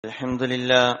الحمد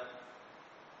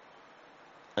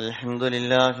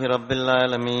لله رب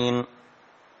العالمين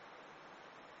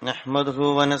نحمده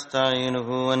ونستعينه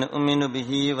ونؤمن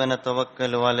به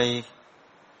ونتوكل عليه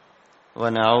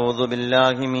ونعوذ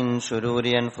بالله من شرور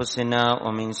أنفسنا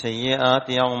ومن سيئات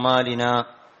أعمالنا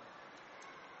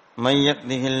من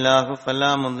يهده الله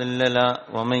فلا مضل له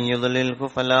ومن يضلله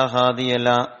فلا هادي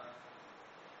له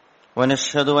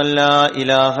ونشهد أن لا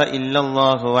إله إلا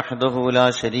الله وحده لا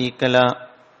شريك له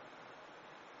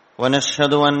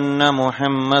ونشهد أن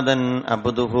محمدا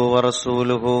عبده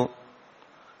ورسوله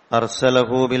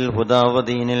أرسله بالهدى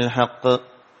ودين الحق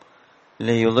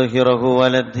ليظهره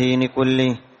على الدين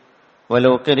كله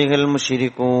ولو كره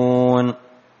المشركون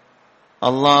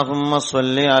اللهم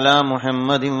صل على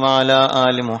محمد وعلى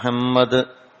آل محمد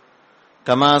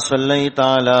كما صليت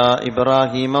على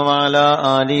إبراهيم وعلى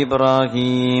آل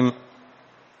إبراهيم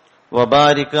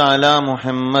وبارك على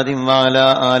محمد وعلى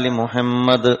آل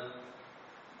محمد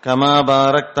كما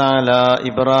باركت على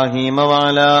إبراهيم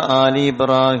وعلى آل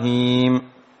إبراهيم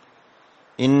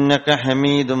إنك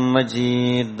حميد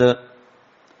مجيد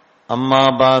أما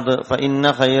بعد فإن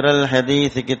خير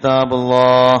الحديث كتاب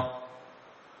الله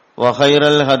وخير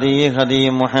الهدي هدي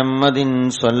محمد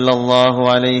صلى الله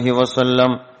عليه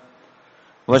وسلم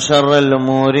وشر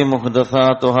الأمور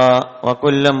محدثاتها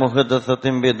وكل محدثة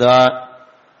بدعة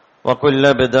وكل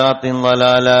بدعة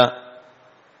ضلالة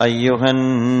أيها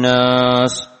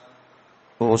الناس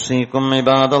أوصيكم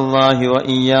عباد الله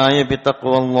وإياي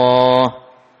بتقوى الله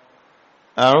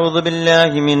أعوذ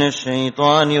بالله من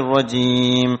الشيطان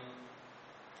الرجيم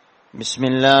بسم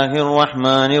الله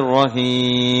الرحمن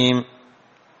الرحيم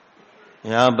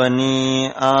يا بني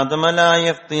آدم لا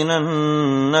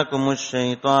يفتننكم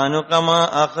الشيطان كما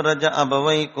أخرج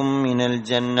أبويكم من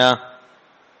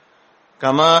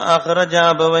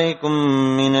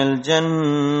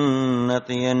الجنة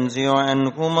ينزع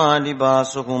عنهما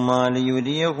لباسهما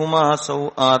ليريهما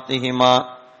سوآتهما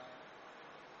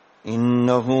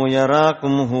إنه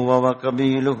يراكم هو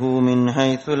وقبيله من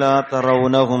حيث لا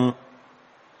ترونهم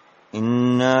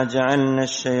إنا جعلنا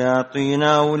الشياطين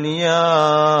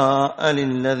أولياء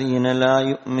للذين لا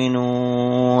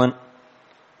يؤمنون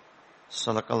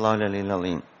صدق الله العلي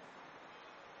العظيم.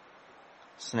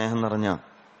 സ്നേഹം നിറഞ്ഞ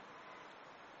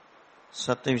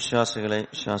സത്യവിശ്വാസികളെ,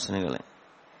 വിശ്വാസിനികളെ,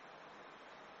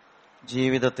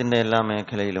 ജീവിതത്തിന്റെ എല്ലാ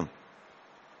മേഖലയിലും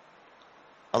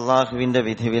അള്ളാഹുവിന്റെ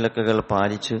വിധിവിലക്കുകൾ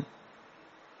പാലിച്ച്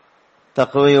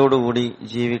തഖ്വയോടുകൂടി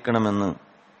ജീവിക്കണമെന്ന്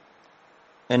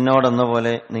എന്നോടെന്ന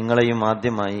പോലെ നിങ്ങളെയും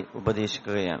ആദ്യമായി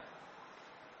ഉപദേശിക്കുകയാണ്.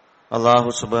 അള്ളാഹു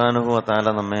സുബ്ഹാനഹു വ തആല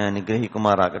നമ്മെ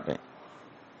അനുഗ്രഹിക്കുമാറാകട്ടെ.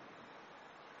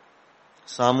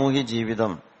 സാമൂഹ്യ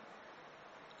ജീവിതം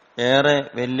ഏറെ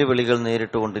വെല്ലുവിളികൾ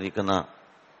നേരിട്ടുകൊണ്ടിരിക്കുന്ന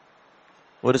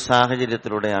ഒരു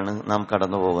സാഹചര്യത്തിലൂടെയാണ് നാം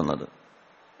കടന്നുപോകുന്നത്.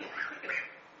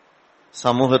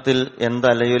 സമൂഹത്തിൽ എന്ത്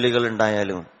അലയൊലികൾ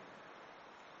ഉണ്ടായാലും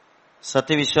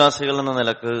സത്യവിശ്വാസികൾ എന്ന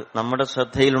നിലക്ക് നമ്മുടെ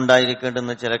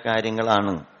ശ്രദ്ധയിലുണ്ടായിരിക്കേണ്ടുന്ന ചില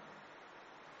കാര്യങ്ങളാണ്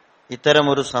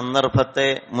ഇത്തരമൊരു സന്ദർഭത്തെ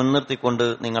മുൻനിർത്തിക്കൊണ്ട്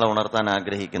നിങ്ങളെ ഉണർത്താൻ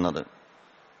ആഗ്രഹിക്കുന്നത്.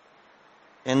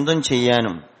 എന്തും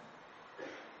ചെയ്യാനും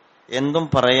എന്തും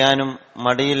പറയാനും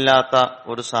മടിയില്ലാത്ത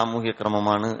ഒരു സാമൂഹ്യ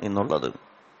ക്രമമാണ് ഇന്നുള്ളത്.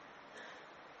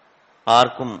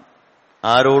 ആർക്കും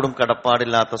ആരോടും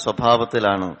കടപ്പാടില്ലാത്ത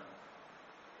സ്വഭാവത്തിലാണ്,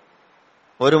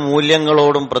 ഒരു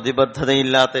മൂല്യങ്ങളോടും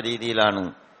പ്രതിബദ്ധതയില്ലാത്ത രീതിയിലാണ്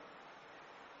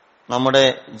നമ്മുടെ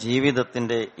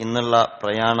ജീവിതത്തിന്റെ ഇന്നുള്ള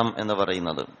പ്രയാണം എന്ന്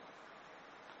പറയുന്നത്.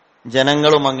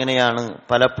 ജനങ്ങളും അങ്ങനെയാണ്,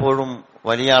 പലപ്പോഴും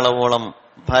വലിയ അളവോളം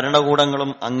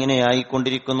ഭരണകൂടങ്ങളും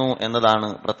അങ്ങനെയായിക്കൊണ്ടിരിക്കുന്നു എന്നതാണ്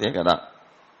പ്രത്യേകത.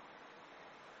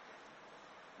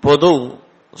 പൊതു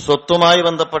സ്വത്തുമായി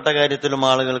ബന്ധപ്പെട്ട കാര്യത്തിലും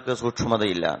ആളുകൾക്ക്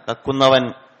സൂക്ഷ്മതയില്ല. കക്കുന്നവൻ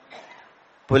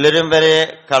പുലരും വരെ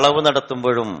കളവ്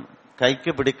നടത്തുമ്പോഴും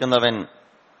കൈക്ക് പിടിക്കുന്നവൻ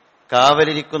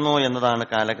കാവലിരിക്കുന്നു എന്നതാണ്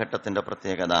കാലഘട്ടത്തിന്റെ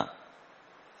പ്രത്യേകത.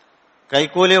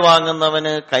 കൈക്കൂലി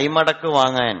വാങ്ങുന്നവന് കൈമടക്ക്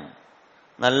വാങ്ങാൻ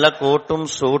നല്ല കോട്ടും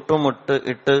സൂട്ടും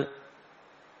ഇട്ട്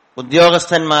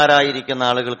ഉദ്യോഗസ്ഥന്മാരായിരിക്കുന്ന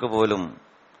ആളുകൾക്ക് പോലും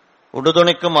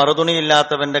ഉടുതുണിക്ക്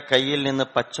മറുതുണിയില്ലാത്തവന്റെ കയ്യിൽ നിന്ന്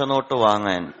പച്ചനോട്ട്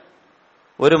വാങ്ങാൻ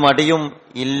ഒരു മടിയും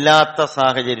ഇല്ലാത്ത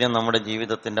സാഹചര്യം നമ്മുടെ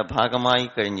ജീവിതത്തിന്റെ ഭാഗമായി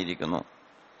കഴിഞ്ഞിരിക്കുന്നു.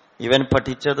 ഇവൻ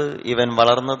പഠിച്ചത്, ഇവൻ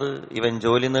വളർന്നത്, ഇവൻ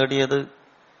ജോലി നേടിയത്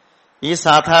ഈ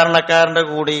സാധാരണക്കാരന്റെ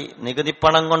കൂടി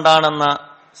നികുതിപ്പണം കൊണ്ടാണെന്ന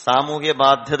സാമൂഹ്യ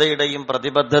ബാധ്യതയുടെയും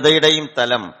പ്രതിബദ്ധതയുടെയും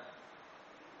തലം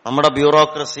നമ്മുടെ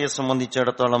ബ്യൂറോക്രസിയെ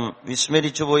സംബന്ധിച്ചിടത്തോളം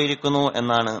വിസ്മരിച്ചു പോയിരിക്കുന്നു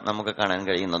എന്നാണ് നമുക്ക് കാണാൻ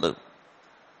കഴിയുന്നത്.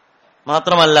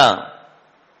 മാത്രമല്ല,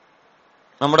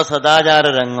 നമ്മുടെ സദാചാര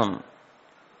രംഗം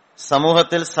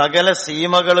സമൂഹത്തിൽ സകല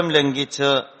സീമകളും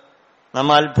ലംഘിച്ച്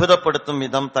നമ്മെ അത്ഭുതപ്പെടുത്തും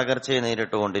വിധം തകർച്ചയെ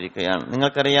നേരിട്ടുകൊണ്ടിരിക്കുകയാണ്.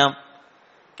 നിങ്ങൾക്കറിയാം,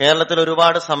 കേരളത്തിൽ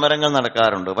ഒരുപാട് സമരങ്ങൾ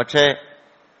നടക്കാറുണ്ട്. പക്ഷേ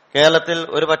കേരളത്തിൽ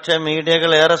ഒരുപക്ഷെ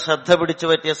മീഡിയകൾ ഏറെ ശ്രദ്ധ പിടിച്ചു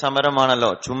പറ്റിയ സമരമാണല്ലോ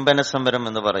ചുംബന സമരം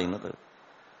എന്ന് പറയുന്നത്.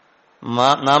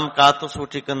 നാം കാത്തു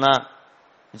സൂക്ഷിക്കുന്ന,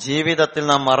 ജീവിതത്തിൽ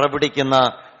നാം മറപിടിക്കുന്ന,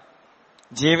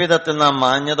 ജീവിതത്തിൽ നാം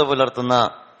മാന്യത പുലർത്തുന്ന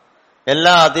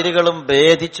എല്ലാ അതിരുകളും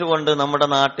ഭേദിച്ചുകൊണ്ട് നമ്മുടെ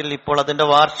നാട്ടിൽ ഇപ്പോൾ അതിന്റെ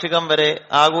വാർഷികം വരെ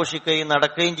ആഘോഷിക്കുകയും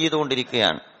നടക്കുകയും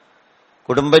ചെയ്തുകൊണ്ടിരിക്കുകയാണ്.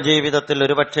 കുടുംബജീവിതത്തിൽ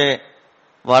ഒരുപക്ഷെ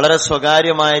വളരെ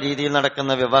സ്വകാര്യമായ രീതിയിൽ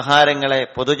നടക്കുന്ന വ്യവഹാരങ്ങളെ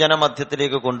പൊതുജന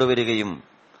മധ്യത്തിലേക്ക് കൊണ്ടുവരികയും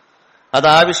അത്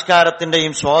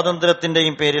ആവിഷ്കാരത്തിന്റെയും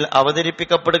സ്വാതന്ത്ര്യത്തിന്റെയും പേരിൽ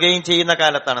അവതരിപ്പിക്കപ്പെടുകയും ചെയ്യുന്ന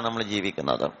കാലത്താണ് നമ്മൾ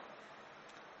ജീവിക്കുന്നത്.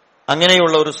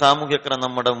 അങ്ങനെയുള്ള ഒരു സാമൂഹ്യക്രമം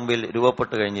നമ്മുടെ മുമ്പിൽ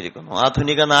രൂപപ്പെട്ടു കഴിഞ്ഞിരിക്കുന്നു.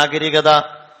 ആധുനിക നാഗരികത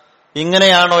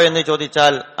ഇങ്ങനെയാണോ എന്ന്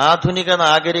ചോദിച്ചാൽ ആധുനിക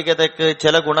നാഗരികതയ്ക്ക്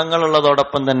ചില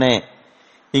ഗുണങ്ങളുള്ളതോടൊപ്പം തന്നെ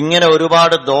ഇങ്ങനെ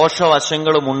ഒരുപാട്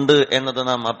ദോഷവശങ്ങളുമുണ്ട് എന്നത്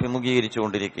നാം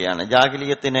അഭിമുഖീകരിച്ചുകൊണ്ടിരിക്കുകയാണ്.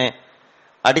 ജാഹിലിയത്തിനെ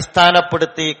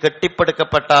അടിസ്ഥാനപ്പെടുത്തി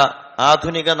കെട്ടിപ്പടുക്കപ്പെട്ട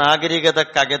ആധുനിക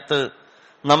നാഗരികതക്കകത്ത്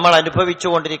നമ്മൾ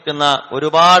അനുഭവിച്ചുകൊണ്ടിരിക്കുന്ന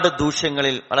ഒരുപാട്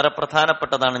ദൂഷ്യങ്ങളിൽ വളരെ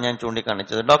പ്രധാനപ്പെട്ടതാണ് ഞാൻ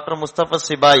ചൂണ്ടിക്കാണിച്ചത്. ഡോക്ടർ മുസ്തഫ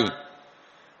സിബായി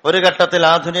ഒരു ഘട്ടത്തിൽ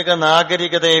ആധുനിക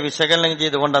നാഗരികതയെ വിശകലനം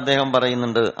ചെയ്തുകൊണ്ട് അദ്ദേഹം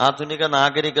പറയുന്നുണ്ട്, ആധുനിക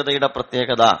നാഗരികതയുടെ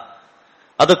പ്രത്യേകത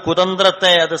അത്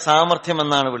കുതന്ത്രത്തെ അത്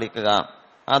സാമർഥ്യമെന്നാണ് വിളിക്കുക,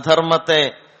 അധർമ്മത്തെ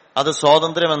അത്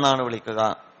സ്വാതന്ത്ര്യമെന്നാണ് വിളിക്കുക,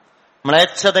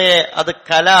 മ്ലേച്ഛതയെ അത്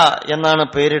കല എന്നാണ്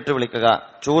പേരിട്ട് വിളിക്കുക,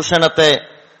 ചൂഷണത്തെ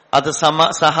അത്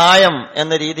സഹായം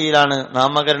എന്ന രീതിയിലാണ്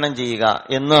നാമകരണം ചെയ്യുക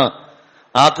എന്ന്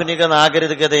ആധുനിക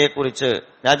നാഗരികതയെക്കുറിച്ച്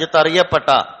രാജ്യത്തറിയപ്പെട്ട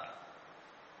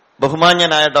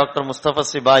ബഹുമാന്യനായ ഡോക്ടർ മുസ്തഫ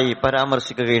സിബായി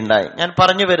പരാമർശിക്കുകയുണ്ടായി. ഞാൻ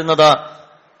പറഞ്ഞു വരുന്നത്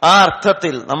ആ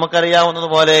അർത്ഥത്തിൽ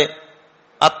നമുക്കറിയാവുന്നതുപോലെ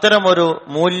അത്തരമൊരു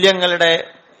മൂല്യങ്ങളുടെ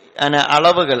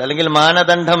അളവുകൾ അല്ലെങ്കിൽ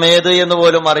മാനദണ്ഡം ഏത് എന്ന്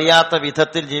പോലും അറിയാത്ത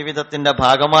വിധത്തിൽ ജീവിതത്തിന്റെ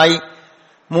ഭാഗമായി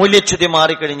മൂല്യച്യുതി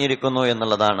മാറിക്കഴിഞ്ഞിരിക്കുന്നു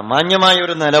എന്നുള്ളതാണ്. മാന്യമായ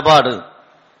ഒരു നിലപാട്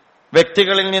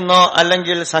വ്യക്തികളിൽ നിന്നോ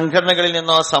അല്ലെങ്കിൽ സംഘടനകളിൽ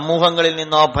നിന്നോ സമൂഹങ്ങളിൽ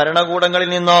നിന്നോ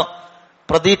ഭരണകൂടങ്ങളിൽ നിന്നോ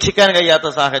പ്രതീക്ഷിക്കാൻ കഴിയാത്ത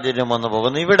സാഹചര്യം വന്നു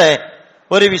പോകുന്നു. ഇവിടെ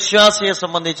ഒരു വിശ്വാസിയെ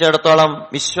സംബന്ധിച്ചിടത്തോളം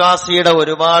വിശ്വാസിയുടെ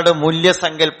ഒരുപാട്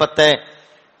മൂല്യസങ്കല്പത്തെ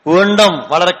വീണ്ടും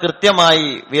വളരെ കൃത്യമായി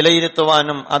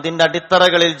വിലയിരുത്തുവാനും അതിന്റെ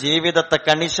അടിത്തറകളിൽ ജീവിതത്തെ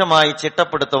കണിശമായി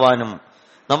ചിട്ടപ്പെടുത്തുവാനും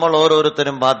നമ്മൾ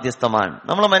ഓരോരുത്തരും ബാധ്യസ്ഥമാണ്.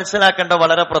 നമ്മൾ മനസ്സിലാക്കേണ്ട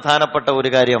വളരെ പ്രധാനപ്പെട്ട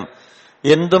ഒരു കാര്യം,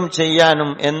 എന്തും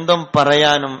ചെയ്യാനും എന്തും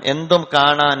പറയാനും എന്തും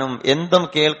കാണാനും എന്തും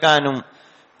കേൾക്കാനും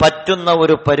പറ്റുന്ന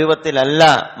ഒരു പരുവത്തിലല്ല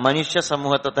മനുഷ്യ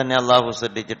സമൂഹത്തെ തന്നെ അള്ളാഹു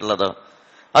സൃഷ്ടിച്ചിട്ടുള്ളത്.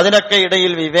 അതിനൊക്കെ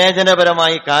ഇടയിൽ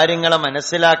വിവേചനപരമായി കാര്യങ്ങളെ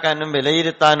മനസ്സിലാക്കാനും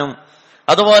വിലയിരുത്താനും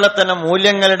അതുപോലെ തന്നെ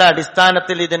മൂല്യങ്ങളുടെ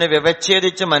അടിസ്ഥാനത്തിൽ ഇതിനെ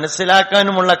വ്യവച്ഛേദിച്ച്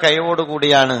മനസ്സിലാക്കാനുമുള്ള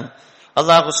കഴിവോടുകൂടിയാണ്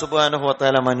അള്ളാഹു സുബ്ഹാനഹു വ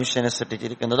തആല മനുഷ്യനെ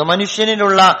സൃഷ്ടിച്ചിരിക്കുന്നത്.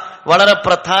 മനുഷ്യനിലുള്ള വളരെ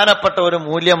പ്രധാനപ്പെട്ട ഒരു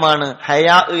മൂല്യമാണ്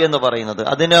ഹയാ എന്ന് പറയുന്നത്.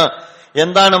 അതിന്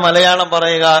എന്താണ് മലയാളം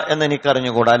പറയുക എന്ന്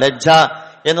എനിക്കറിഞ്ഞുകൂടാ. ലജ്ജ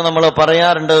എന്ന് നമ്മൾ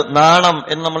പറയാറുണ്ട്, നാണം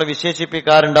എന്ന് നമ്മൾ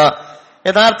വിശേഷിപ്പിക്കാറുണ്ട്.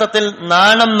 യഥാർത്ഥത്തിൽ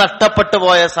നാണം നഷ്ടപ്പെട്ടു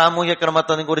പോയ സാമൂഹ്യ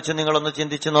ക്രമത്തെ കുറിച്ച് നിങ്ങളൊന്ന്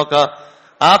ചിന്തിച്ചു നോക്കുക.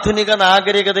 ആധുനിക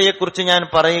നാഗരികതയെക്കുറിച്ച് ഞാൻ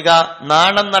പറയുക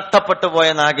നാണം നഷ്ടപ്പെട്ടു പോയ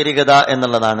നാഗരികത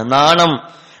എന്നുള്ളതാണ്. നാണം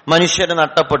മനുഷ്യന്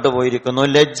നഷ്ടപ്പെട്ടു പോയിരിക്കുന്നു,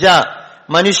 ലജ്ജ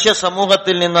മനുഷ്യ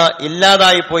സമൂഹത്തിൽ നിന്ന്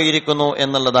ഇല്ലാതായി പോയിരിക്കുന്നു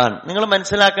എന്നുള്ളതാണ്. നിങ്ങൾ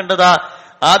മനസ്സിലാക്കേണ്ടത്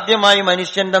ആദ്യമായി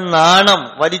മനുഷ്യന്റെ നാണം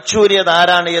വലിച്ചൂരിയത്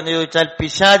ആരാണ് എന്ന് ചോദിച്ചാൽ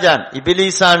പിശാചാൻ,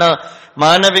 ഇബ്ലീസാണ്.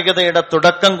 മാനവികതയുടെ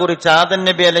തുടക്കം കുറിച്ച് ആദം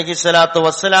നബി അലൈഹിസ്സലാത്തു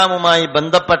വസ്സലാമുമായി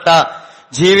ബന്ധപ്പെട്ട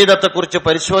ജീവിതത്തെക്കുറിച്ച്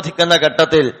പരിശോധിക്കുന്ന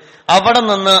ഘട്ടത്തിൽ അവിടെ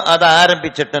നിന്ന് അത്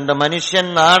ആരംഭിച്ചിട്ടുണ്ട്. മനുഷ്യൻ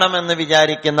നാണമെന്ന്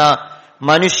വിചാരിക്കുന്ന,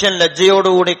 മനുഷ്യൻ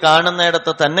ലജ്ജയോടുകൂടി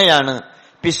കാണുന്നിടത്ത് തന്നെയാണ്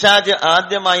പിശാച്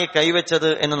ആദ്യമായി കൈവച്ചത്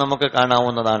എന്ന് നമുക്ക്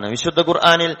കാണാവുന്നതാണ്. വിശുദ്ധ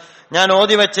ഖുർആനിൽ ഞാൻ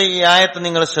ഓതിവെച്ച ഈ ആയത്ത്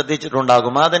നിങ്ങൾ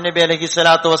ശ്രദ്ധിച്ചിട്ടുണ്ടാകും. ആദം നബി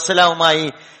അലൈഹിസ്സലാത്തു വസ്സലാമുമായി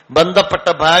ബന്ധപ്പെട്ട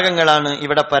ഭാഗങ്ങളാണ്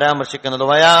ഇവിടെ പരാമർശിക്കുന്നത്.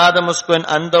 വയാ ആദമുസ്കുൻ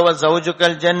അൻത വ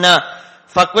സൗജുകൽ ജന്ന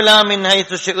ഫകുലാ മിൻ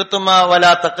ഹൈതു ശിഅ്തുമാ വലാ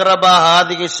തഖറബാ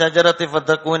ഹാദിഹി ശജറതി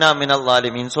ഫതകൂനാ മിനൽ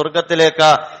ളാലിമീൻ. സ്വർഗ്ഗത്തിലേക്ക്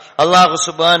അല്ലാഹു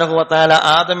സുബ്ഹാനഹു വ തആല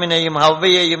ആദമിനെയും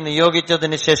ഹവ്വയെയും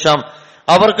നിയോഗിച്ചതിന് ശേഷം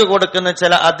അവർക്ക് കൊടുക്കുന്ന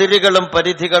ചില അതിരുകളും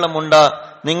പരിധികളും ഉണ്ട്.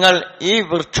 നിങ്ങൾ ഈ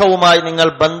വൃക്ഷവുമായി നിങ്ങൾ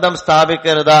ബന്ധം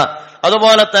സ്ഥാപിക്കരുത്,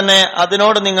 അതുപോലെ തന്നെ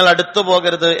അതിനോട് നിങ്ങൾ അടുത്തു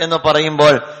പോകരുത് എന്ന്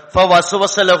പറയുമ്പോൾ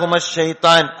ഫവസ്വസ ലഹുമ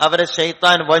ശൈത്താൻ, അവരെ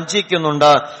ശൈത്താൻ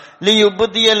വഞ്ചിക്കുന്നുണ്ട്.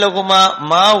 ലിയുബ്ദിയ ലഹുമ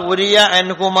മാ ഉരിയ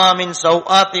അൻഹുമാ മിൻ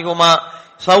സൗആതിഹുമാ.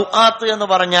 സൗആത്ത് എന്ന്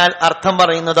പറഞ്ഞാൽ അർത്ഥം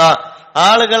പറയുന്നത്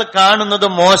ആളുകൾ കാണുന്നത്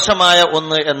മോശമായ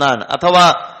ഒന്ന് എന്നാണ്. അഥവാ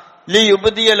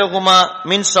ലിയുബ്ദിയ ലഹുമ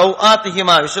മിൻ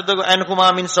സൗആതിഹിമാ, വിശുദ്ധ അൻഹുമാ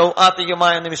മിൻ സൗആതിഹിമാ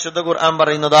എന്ന് വിശുദ്ധ ഖുർആൻ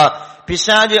പറയുന്നത്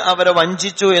പിശാച് അവരെ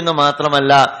വഞ്ചിച്ചു എന്ന്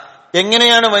മാത്രമല്ല,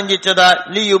 എങ്ങനെയാണ് വഞ്ചിച്ചത്?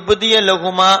 ലിയുബ്ദിയ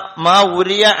ലഹുമ മാ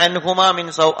ഉരിയ അൻഹുമാ മിൻ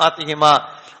സൗആതിഹിമാ,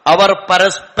 അവർ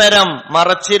പരസ്പരം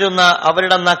മറച്ചിരുന്ന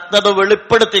അവരുടെ നഗ്നത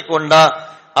വെളിപ്പെടുത്തിക്കൊണ്ട്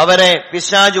അവരെ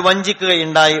പിശാച്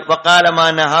വഞ്ചിക്കുകയുണ്ടായി. വഖാല മാ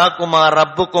നഹാകുമാ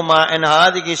റബ്ബുകുമാ അൻ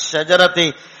ഹാദിഹി ശജറതി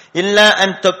ഇല്ലാ അൻ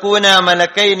തകൂനാ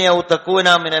മലക്കൈനി ഔ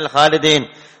തകൂനാ മിനൽ ഖാലിദീൻ.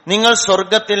 നിങ്ങൾ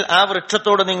സ്വർഗത്തിൽ ആ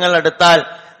വൃക്ഷത്തോട് നിങ്ങൾ അടുത്താൽ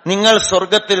നിങ്ങൾ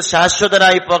സ്വർഗത്തിൽ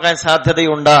ശാശ്വതരായി പോകാൻ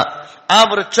സാധ്യതയുണ്ട്. ആ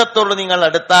വൃക്ഷത്തോട് നിങ്ങൾ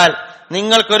അടുത്താൽ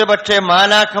നിങ്ങൾക്കൊരു പക്ഷേ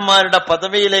മാലാഖമാരുടെ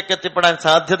പദവിയിലേക്ക് എത്തിപ്പെടാൻ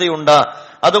സാധ്യതയുണ്ട്.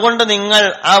 അതുകൊണ്ട് നിങ്ങൾ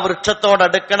ആ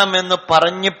വൃക്ഷത്തോടടുക്കണമെന്ന്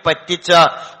പറഞ്ഞ് പറ്റിച്ച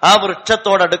ആ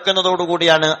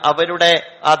വൃക്ഷത്തോടടുക്കുന്നതോടുകൂടിയാണ്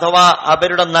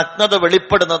അവരുടെ നഗ്നത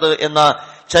വെളിപ്പെടുന്നത് എന്ന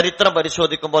ചരിത്രം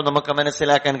പരിശോധിക്കുമ്പോൾ നമുക്ക്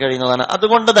മനസ്സിലാക്കാൻ കഴിയുന്നതാണ്.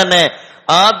 അതുകൊണ്ട് തന്നെ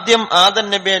ആദ്യം ആദം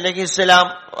നബി അലൈഹിസ്സലാം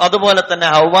അതുപോലെ തന്നെ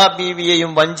ഹവ്വാ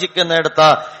ബീവിയെയും വഞ്ചിക്കുന്നിടത്ത്,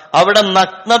 അവിടെ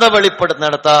നഗ്നത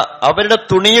വെളിപ്പെടുന്നിടത്ത്, അവരുടെ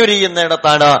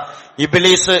തുണിയുരിയുന്നിടത്താണ്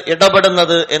ഇബ്ലീസ്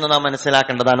ഇടപെടുന്നത് എന്ന് നാം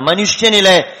മനസ്സിലാക്കേണ്ടതാണ്.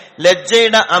 മനുഷ്യനിലെ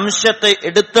ലജ്ജയുടെ അംശത്തെ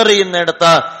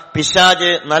എടുത്തെറിയുന്നിടത്ത്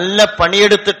പിശാച് നല്ല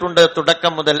പണിയെടുത്തിട്ടുണ്ട്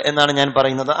തുടക്കം മുതൽ എന്നാണ് ഞാൻ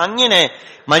പറയുന്നത്. അങ്ങനെ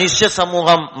മനുഷ്യ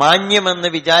സമൂഹം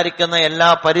മാന്യമെന്ന് വിചാരിക്കുന്ന എല്ലാ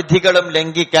പരിധികളും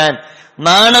ലംഘിക്കാൻ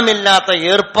നാണമില്ലാത്ത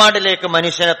ഏർപ്പാടിലേക്ക്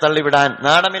മനുഷ്യനെ തള്ളിവിടാൻ,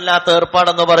 നാണമില്ലാത്ത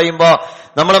ഏർപ്പാടെന്ന് പറയുമ്പോൾ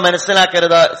നമ്മൾ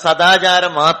മനസ്സിലാക്കരുത്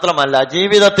സദാചാരം മാത്രമല്ല.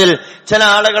 ജീവിതത്തിൽ ചില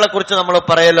ആളുകളെ കുറിച്ച് നമ്മൾ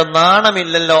പറയല്ലോ,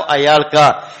 നാണമില്ലല്ലോ അയാൾക്ക്,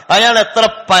 അയാൾ എത്ര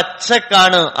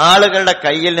പച്ചക്കാണ് ആളുകളുടെ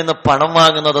കയ്യിൽ നിന്ന് പണം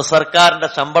വാങ്ങുന്നത്, സർക്കാരിന്റെ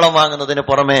ശമ്പളം വാങ്ങുന്നതിന്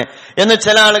പുറമെ എന്ന്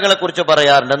ചില ആളുകളെ കുറിച്ച്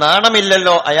പറയാറുണ്ട്.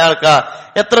 നാണമില്ലല്ലോ അയാൾക്ക്,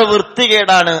 എത്ര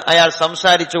വൃത്തികേടാണ് അയാൾ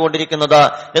സംസാരിച്ചു കൊണ്ടിരിക്കുന്നത്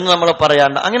എന്ന് നമ്മൾ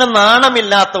പറയാറുണ്ട്. അങ്ങനെ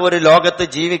നാണമില്ലാത്ത ഒരു ലോകത്ത്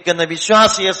ജീവിക്കുന്ന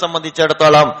വിശ്വാസിയെ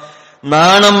സംബന്ധിച്ചിടത്തോളം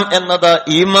നാണം എന്നത്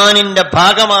ഈമാനിന്റെ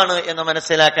ഭാഗമാണ് എന്ന്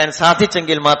മനസ്സിലാക്കാൻ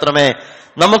സാധിച്ചെങ്കിൽ മാത്രമേ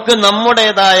നമുക്ക്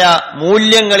നമ്മുടേതായ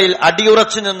മൂല്യങ്ങളിൽ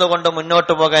അടിയുറച്ചു നിന്നുകൊണ്ട്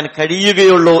മുന്നോട്ട് പോകാൻ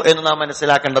കഴിയുകയുള്ളൂ എന്ന് നാം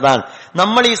മനസ്സിലാക്കേണ്ടതാണ്.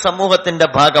 നമ്മൾ ഈ സമൂഹത്തിന്റെ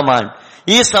ഭാഗമാണ്.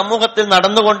 ഈ സമൂഹത്തിൽ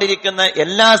നടന്നുകൊണ്ടിരിക്കുന്ന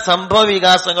എല്ലാ സംഭവ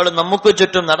വികാസങ്ങളും നമുക്ക്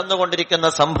ചുറ്റും നടന്നുകൊണ്ടിരിക്കുന്ന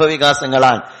സംഭവ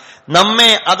വികാസങ്ങളാണ്.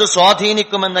 നമ്മെ അത്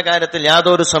സ്വാധീനിക്കുമെന്ന കാര്യത്തിൽ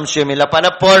യാതൊരു സംശയവുമില്ല.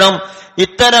 പലപ്പോഴും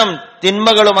ഇത്തരം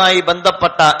തിന്മകളുമായി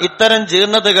ബന്ധപ്പെട്ട ഇത്തരം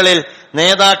ജീർണതകളിൽ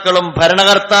നേതാക്കളും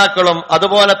ഭരണകർത്താക്കളും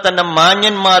അതുപോലെ തന്നെ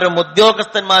മാന്യന്മാരും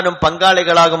ഉദ്യോഗസ്ഥന്മാരും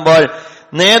പങ്കാളികളാകുമ്പോൾ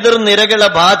നേതൃനിരകളെ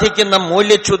ബാധിക്കുന്ന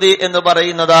മൂല്യച്യുതി എന്ന്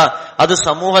പറയുന്നത് അത്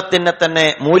സമൂഹത്തിനെ തന്നെ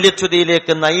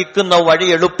മൂല്യച്യുതിയിലേക്ക് നയിക്കുന്ന വഴി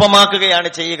എളുപ്പമാക്കുകയാണ്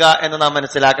ചെയ്യുക എന്ന് നാം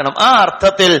മനസ്സിലാക്കണം. ആ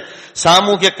അർത്ഥത്തിൽ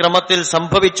സാമൂഹ്യ ക്രമത്തിൽ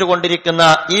സംഭവിച്ചുകൊണ്ടിരിക്കുന്ന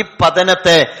ഈ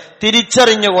പതനത്തെ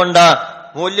തിരിച്ചറിഞ്ഞുകൊണ്ട്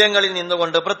മൂല്യങ്ങളിൽ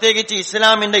നിന്നുകൊണ്ട്, പ്രത്യേകിച്ച്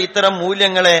ഇസ്ലാമിന്റെ ഇത്തരം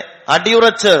മൂല്യങ്ങളെ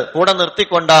അടിയുറച്ച് കൂടെ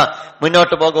നിർത്തിക്കൊണ്ട്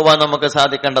മുന്നോട്ട് പോകുവാൻ നമുക്ക്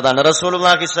സാധിക്കേണ്ടതാണ്.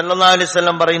 റസൂലുള്ളാഹി സ്വല്ലല്ലാഹു അലൈഹി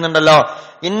വസല്ലം പറയുന്നുണ്ടല്ലോ,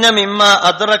 ഇന്ന മിമ്മ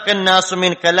അദ്റക്കൻ നാസു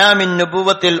മിൻ കലാമിൻ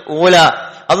നുബുവത്തിൽ ഊല,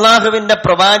 അള്ളാഹുവിന്റെ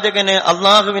പ്രവാചകന്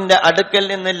അള്ളാഹുവിന്റെ അടുക്കൽ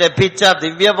നിന്ന് ലഭിച്ച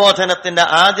ദിവ്യബോധനത്തിന്റെ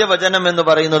ആദ്യ വചനം എന്ന്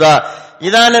പറയുന്നത്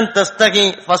ഇദാലൻ തസ്തഹി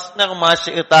ഫസ്നഹ് മാ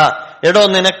ശിഅത, എടോ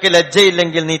നിനക്ക്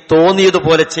ലജ്ജയില്ലെങ്കിൽ നീ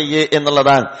തോന്നിയതുപോലെ ചെയ്യ്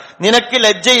എന്നുള്ളതാണ്. നിനക്ക്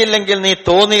ലജ്ജയില്ലെങ്കിൽ നീ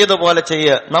തോന്നിയതുപോലെ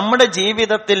ചെയ്യ്. നമ്മുടെ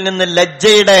ജീവിതത്തിൽ നിന്ന്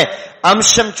ലജ്ജയുടെ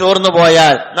അംശം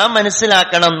ചോർന്നുപോയാൽ നാം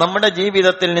മനസ്സിലാക്കണം, നമ്മുടെ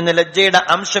ജീവിതത്തിൽ നിന്ന് ലജ്ജയുടെ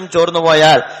അംശം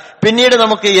ചോർന്നുപോയാൽ പിന്നീട്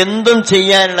നമുക്ക് എന്തും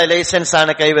ചെയ്യാനുള്ള ലൈസൻസ്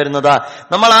ആണ് കൈവരുന്നത്.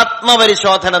 നമ്മൾ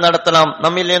ആത്മപരിശോധന നടത്തണം.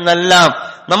 നമ്മിൽ നിന്നെല്ലാം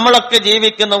നമ്മളൊക്കെ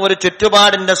ജീവിക്കുന്ന ഒരു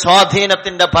ചുറ്റുപാടിന്റെ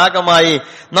സ്വാധീനത്തിന്റെ ഭാഗമായി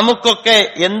നമുക്കൊക്കെ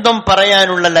എന്തും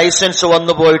പറയാനുള്ള ലൈസൻസ്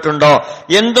വന്നു പോയിട്ടുണ്ടോ,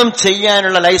 എന്തും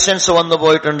ചെയ്യാനുള്ള ലൈസൻസ് വന്നു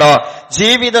പോയിട്ടുണ്ടോ?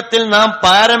 ജീവിതത്തിൽ നാം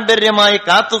പാരമ്പര്യമായി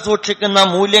കാത്തുസൂക്ഷിക്കുന്ന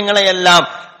മൂല്യങ്ങളെയെല്ലാം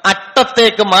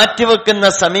അട്ടത്തേക്ക് മാറ്റിവെക്കുന്ന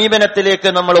സമീപനത്തിലേക്ക്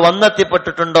നമ്മൾ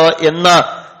വന്നെത്തിപ്പെട്ടിട്ടുണ്ടോ എന്ന്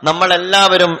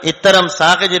നമ്മളെല്ലാവരും ഇത്തരം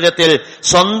സാഹചര്യത്തിൽ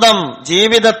സ്വന്തം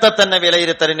ജീവിതത്തെ തന്നെ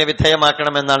വിലയിരുത്തലിന്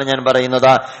വിധേയമാക്കണമെന്നാണ് ഞാൻ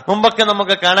പറയുന്നത്. മുമ്പൊക്കെ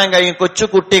നമുക്ക് കാണാൻ കഴിയും,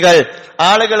 കൊച്ചുകുട്ടികൾ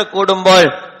ആളുകൾ കൂടുമ്പോൾ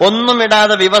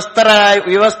ഒന്നുമിടാതെ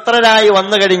വിവസ്ത്രരായി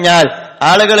വന്നു കഴിഞ്ഞാൽ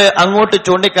ആളുകൾ അങ്ങോട്ട്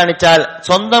ചൂണ്ടിക്കാണിച്ചാൽ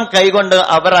സ്വന്തം കൈകൊണ്ട്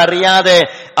അവർ അറിയാതെ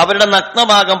അവരുടെ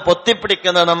നഗ്നഭാഗം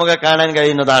പൊത്തിപ്പിടിക്കുന്നത് നമുക്ക് കാണാൻ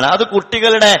കഴിയുന്നതാണ്. അത്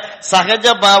കുട്ടികളുടെ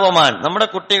സഹജഭാവമാണ്. നമ്മുടെ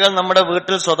കുട്ടികൾ നമ്മുടെ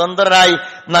വീട്ടിൽ സ്വതന്ത്രരായി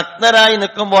നഗ്നരായി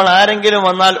നിൽക്കുമ്പോൾ ആരെങ്കിലും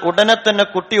വന്നാൽ ഉടനെ തന്നെ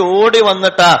കുട്ടി ഓടി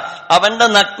വന്നിട്ട് അവന്റെ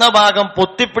നഗ്നഭാഗം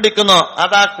പൊത്തിപ്പിടിക്കുന്നു.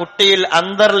 അതാ കുട്ടിയിൽ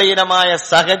അന്തർലീനമായ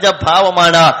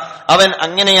സഹജഭാവമാണ്. അവൻ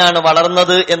അങ്ങനെയാണ്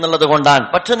വളർന്നത് എന്നുള്ളത് കൊണ്ടാണ്.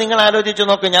 പക്ഷെ നിങ്ങൾ ആലോചിച്ചു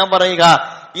നോക്ക്, ഞാൻ പറയുക,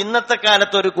 ഇന്നത്തെ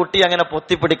കാലത്ത് ഒരു കുട്ടി അങ്ങനെ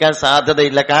പൊത്തിപ്പിടിക്കാൻ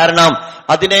സാധ്യതയില്ല. കാരണം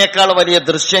അതിനേക്കാൾ വലിയ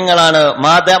ദൃശ്യങ്ങളാണ്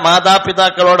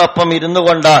മാതാപിതാക്കളോടൊപ്പം ഇരുന്നു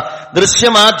കൊണ്ട്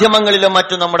ദൃശ്യമാധ്യമങ്ങളിലും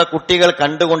മറ്റും നമ്മുടെ കുട്ടികൾ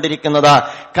കണ്ടുകൊണ്ടിരിക്കുന്നത്.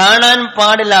 കാണാൻ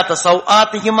പാടില്ലാത്ത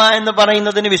സൗആത്തിഹിമ എന്ന്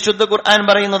പറയുന്നതിന് വിശുദ്ധ ഖുർആൻ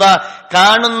പറയുന്നത്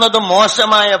കാണുന്നത്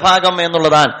മോശമായ ഭാഗം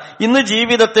എന്നുള്ളതാണ്. ഇന്ന്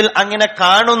ജീവിതത്തിൽ അങ്ങനെ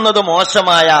കാണുന്നത്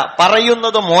മോശമായ,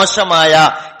 പറയുന്നത് മോശമായ,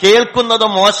 കേൾക്കുന്നത്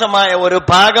മോശമായ ഒരു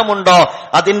ഭാഗമുണ്ടോ?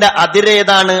 അതിന്റെ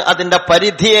അതിരേതാണ്, അതിന്റെ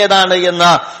പരിധി ഏതാണ്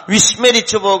എന്ന്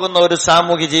വിസ്മരിച്ചു പോകുന്ന ഒരു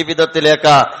സാമൂഹ്യ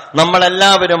ജീവിതത്തിലേക്ക്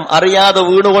നമ്മളെല്ലാവരും അറിയാതെ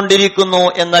വീണുകൊണ്ടിരിക്കുന്നു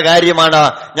എന്ന കാര്യമാണ്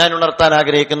ഞാൻ ഉണർത്താൻ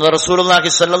ആഗ്രഹിക്കുന്നത്. റസൂലുള്ളാഹി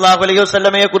സ്വല്ലല്ലാഹു അലൈഹി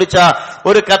വസല്ലമയെ കുറിച്ച്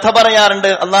ഒരു കഥ പറയാറുണ്ട്.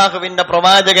 അള്ളാഹുവിന്റെ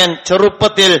പ്രവാചകൻ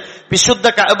ചെറുപ്പത്തിൽ വിശുദ്ധ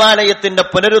കഅബാലയത്തിന്റെ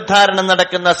പുനരുദ്ധാരണം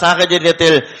നടക്കുന്ന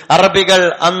സാഹചര്യത്തിൽ അറബികൾ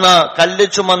അന്ന് കല്ല്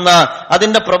ചുമന്ന്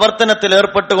അതിന്റെ പ്രവർത്തനത്തിൽ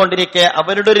ഏർപ്പെട്ടുകൊണ്ടിരിക്കെ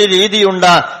അവരുടെ ഒരു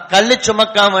രീതിയുണ്ട്, കല്ല്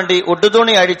ചുമക്കാൻ വേണ്ടി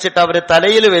ഉടുതുണി അഴിച്ചിട്ട് അവര്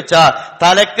തലയിൽ വെച്ച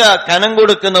തലക്ക് കനം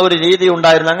കൊടുക്കുന്ന ഒരു രീതി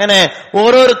ഉണ്ടായിരുന്നു. അങ്ങനെ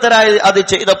ഓരോരുത്തരായി അത്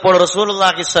ചെയ്തപ്പോൾ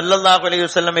റസൂലുള്ളാഹി സ്വല്ലല്ലാഹു അലൈഹി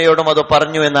വസല്ലമയോടും അത്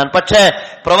പറഞ്ഞു എന്നാണ്. പക്ഷേ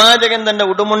പ്രവാചകൻ തന്നെ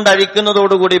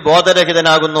ഉടുമുണ്ടഴിക്കുന്നതോടുകൂടി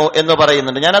ബോധരഹിതനാകുന്നു എന്ന്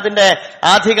പറയുന്നുണ്ട്. ഞാൻ അതിന്റെ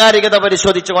ആധികാരികത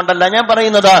പരിശോധിച്ചുകൊണ്ടല്ല ഞാൻ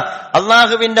പറയുന്നത്.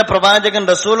 അള്ളാഹുവിന്റെ പ്രവാചകൻ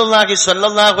റസൂലുള്ളാഹി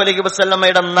സ്വല്ലല്ലാഹു അലൈഹി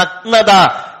വസല്ലമയുടെ നഗ്നത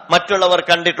മറ്റുള്ളവർ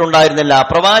കണ്ടിട്ടുണ്ടായിരുന്നില്ല.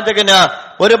 പ്രവാചകന്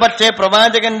ഒരുപക്ഷെ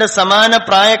പ്രവാചകന്റെ സമാന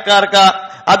പ്രായക്കാർക്ക്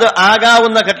അത്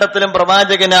ആകാവുന്ന ഘട്ടത്തിലും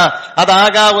പ്രവാചകന്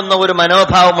അതാകാവുന്ന ഒരു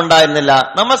മനോഭാവം ഉണ്ടായിരുന്നില്ല.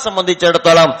 നമ്മെ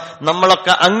സംബന്ധിച്ചിടത്തോളം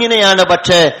നമ്മളൊക്കെ അങ്ങനെയാണ്.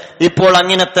 പക്ഷേ ഇപ്പോൾ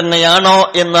അങ്ങനെ തന്നെയാണോ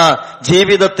എന്ന്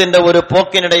ജീവിതത്തിന്റെ ഒരു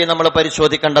പോക്കിനിടയിൽ നമ്മൾ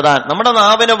പരിശോധിക്കേണ്ടതാണ്. നമ്മുടെ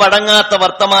നാവിന് വഴങ്ങാത്ത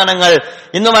വർത്തമാനങ്ങൾ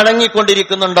ഇന്ന്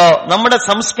വഴങ്ങിക്കൊണ്ടിരിക്കുന്നുണ്ടോ? നമ്മുടെ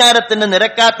സംസ്കാരത്തിന്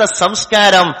നിരക്കാത്ത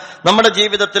സംസ്കാരം നമ്മുടെ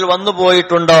ജീവിതത്തിൽ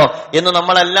വന്നുപോയിട്ടുണ്ടോ എന്ന്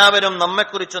നമ്മളെല്ലാവരും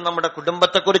നമ്മെക്കുറിച്ചും നമ്മുടെ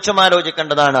കുടുംബത്തെക്കുറിച്ചും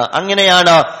ആലോചിക്കേണ്ടതാണ്.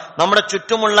 അങ്ങനെയാണ് നമ്മുടെ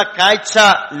ചുറ്റുമുള്ള കാഴ്ച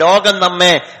ലോകം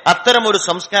നമ്മെ അത്തരം ഒരു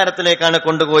സംസ്കാരത്തിലേക്കാണ്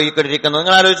കൊണ്ടുപോയിക്കൊണ്ടിരിക്കുന്നത്.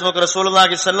 നിങ്ങൾ ആലോചിച്ച് നോക്ക്.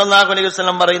 റസൂലുള്ളാഹി സ്വല്ലല്ലാഹു അലൈഹി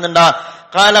വസല്ലം പറയുന്നുണ്ട്,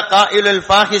 ഖാല ഖായിലുൽ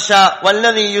ഫാഹിഷ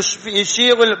വല്ലദീ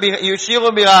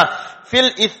യുശീറു ബിഹാ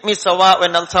ഫിൽ ഇസ്മി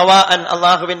സവാഅൻ.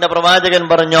 അല്ലാഹുവിന്റെ പ്രവാചകൻ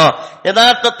പറഞ്ഞു,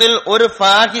 യഥാർത്ഥത്തിൽ ഒരു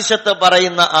ഫാഹിഷത്ത്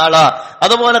പറയുന്ന ആള്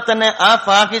അതുപോലെ തന്നെ ആ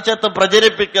ഫാഹിഷത്ത്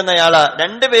പ്രചരിപ്പിക്കുന്നയാള്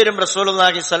രണ്ടുപേരും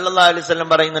റസൂലുള്ളാഹി സ്വല്ലല്ലാഹു അലൈഹി വസല്ലം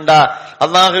പറയുന്നുണ്ട്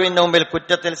അല്ലാഹുവിന്റെ മുമ്പിൽ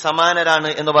കുറ്റത്തിൽ സമാനരാണ്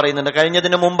എന്ന് പറയുന്നുണ്ട്.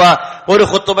 കഴിഞ്ഞതിന് മുമ്പ് ഒരു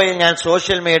ഖുത്ബയിൽ ഞാൻ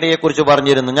സോഷ്യൽ മീഡിയയെ കുറിച്ച്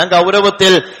പറഞ്ഞിരുന്നു. ഞാൻ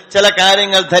ഗൗരവത്തിൽ ചില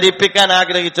കാര്യങ്ങൾ ധരിപ്പിക്കാൻ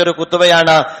ആഗ്രഹിച്ച ഒരു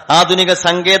ഖുത്ബയാണ്. ആധുനിക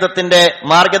സങ്കേതത്തിന്റെ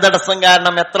മാർഗതടസ്സം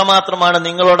കാരണം എത്രമാത്രമാണ്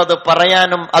നിങ്ങളോടത്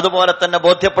പറയാനും അതുപോലെ തന്നെ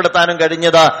ബോധ്യപ്പെടുത്താനും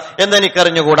കഴിഞ്ഞത്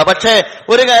എന്നെനിക്കറിഞ്ഞുകൂടാ. പക്ഷേ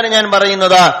ഒരു കാര്യം ഞാൻ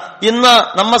പറയുന്നത്, ഇന്ന്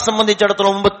നമ്മെ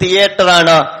സംബന്ധിച്ചിടത്തോളം മുമ്പ്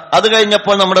തിയേറ്ററാണ്, അത്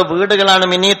കഴിഞ്ഞപ്പോൾ നമ്മുടെ വീടുകളാണ്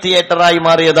മിനി തിയേറ്ററായി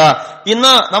മാറിയത്.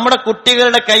 ഇന്ന് നമ്മുടെ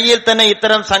കുട്ടികളുടെ കയ്യിൽ തന്നെ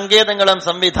ഇത്തരം സങ്കേതങ്ങളും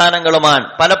സംവിധാനങ്ങളുമാണ്.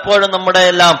 പലപ്പോഴും നമ്മുടെ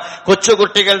എല്ലാം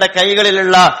കൊച്ചുകുട്ടികളുടെ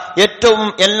കൈകളിലുള്ള ഏറ്റവും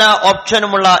എല്ലാ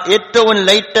ഓപ്ഷനുമുള്ള ഏറ്റവും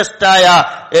ലേറ്റസ്റ്റ് ആയ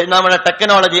നമ്മുടെ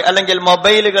ടെക്നോളജി അല്ലെങ്കിൽ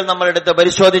മൊബൈലുകൾ നമ്മളെടുത്ത്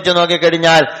പരിശോധിച്ച്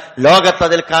നോക്കിക്കഴിഞ്ഞാൽ ലോകത്ത്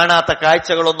അതിൽ കാണാത്ത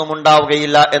കാഴ്ചകളൊന്നും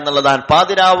ഉണ്ടാവുകയില്ല എന്നുള്ളതാണ്.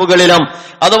 പാതിരാവുകളിലും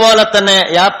അതുപോലെ തന്നെ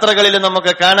യാത്രകളിലും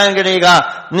നമുക്ക് കാണാൻ കഴിയുക,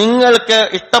 നിങ്ങൾക്ക്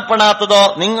ഇഷ്ടപ്പെടാത്തതോ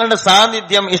നിങ്ങളുടെ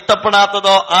സാന്നിധ്യം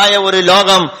ഇഷ്ടപ്പെടാത്തതോ ആയ ഒരു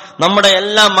ലോകം നമ്മുടെ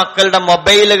എല്ലാ മക്കളുടെ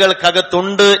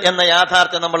മൊബൈലുകൾക്കകത്തുണ്ട് എന്ന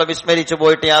യാഥാർത്ഥ്യം നമ്മൾ വിസ്മരിച്ചു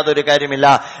പോയിട്ട് യാതൊരു കാര്യമില്ല.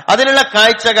 അതിനുള്ള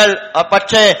കാഴ്ചകൾ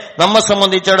പക്ഷേ നമ്മെ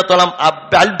സംബന്ധിച്ചിടത്തോളം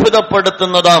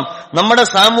അത്ഭുതപ്പെടുത്തുന്നതും നമ്മുടെ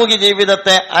സാമൂഹ്യ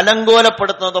ജീവിതത്തെ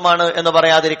അലങ്കോലപ്പെടുത്തുന്നതുമാണ് എന്ന്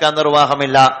പറയാതിരിക്കാൻ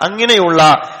നിർവാഹമില്ല. അങ്ങനെയുള്ള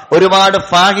ഒരുപാട്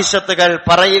ഫാഹിഷത്തുകൾ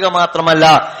പറയുക മാത്രമല്ല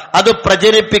അത്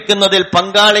പ്രചരിപ്പിക്കുന്നതിൽ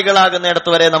പങ്കാളികളാകുന്നിടത്ത്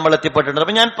വരെ നമ്മൾ എത്തിപ്പെട്ടിട്ടുണ്ട്.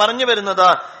 അപ്പൊ ഞാൻ പറഞ്ഞു വരുന്നത്,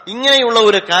 ഇങ്ങനെയുള്ള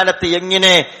ഒരു കാലത്ത്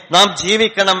എങ്ങനെ നാം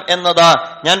ജീവിക്കണം എന്നത്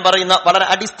ഞാൻ പറയുന്ന വളരെ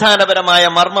അടിസ്ഥാനപരമായ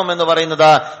മർമ്മം എന്ന് പറയുന്നത്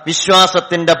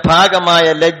വിശ്വാസത്തിന്റെ ഭാഗമായ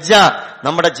ലജ്ജ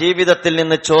നമ്മുടെ ജീവിതത്തിൽ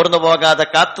നിന്ന് ചോർന്നു പോകാതെ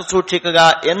കാത്തു സൂക്ഷിക്കുക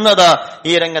എന്നത്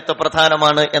ഈ രംഗത്ത്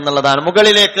പ്രധാനമാണ് എന്നുള്ളതാണ്.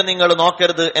 മുകളിലേക്ക് നിങ്ങൾ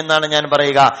നോക്കരുത് എന്നാണ് ഞാൻ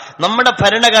പറയുക. നമ്മുടെ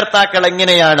ഭരണകർത്താക്കൾ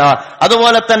എങ്ങനെയാണ്,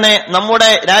 അതുപോലെ തന്നെ നമ്മുടെ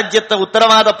രാജ്യത്തെ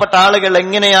ഉത്തരവാദപ്പെട്ട ആളുകൾ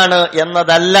എങ്ങനെയാണ്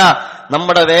എന്നതല്ല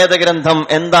നമ്മുടെ വേദഗ്രന്ഥം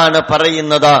എന്താണ്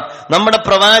പറയുന്നത്, നമ്മുടെ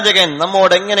പ്രവാചകൻ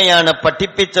നമ്മോട് എങ്ങനെയാണ്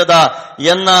പഠിപ്പിച്ചത്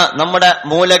എന്ന് നമ്മുടെ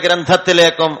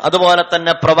മൂലഗ്രന്ഥത്തിലേക്കും അതുപോലെ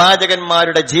തന്നെ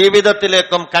പ്രവാചകന്മാരുടെ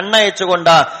ജീവിതത്തിലേക്കും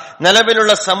കണ്ണയച്ചുകൊണ്ട്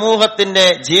നിലവിലുള്ള സമൂഹത്തിന്റെ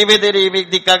ജീവിത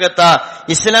രീതിക്കകത്ത്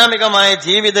ഇസ്ലാമികമായ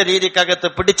ജീവിത രീതിക്കകത്ത്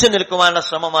പിടിച്ചു നിൽക്കുവാനുള്ള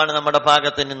ശ്രമമാണ് നമ്മുടെ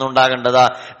ഭാഗത്ത് നിന്നുണ്ടാകേണ്ടത്.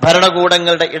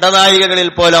 ഭരണകൂടങ്ങളുടെ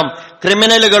ഇടനാഴികകളിൽ പോലും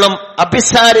ക്രിമിനലുകളും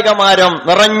അഭിസാരികമാരും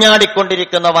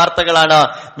നിറഞ്ഞാടിക്കൊണ്ടിരിക്കുന്ന വാർത്തകളാണ്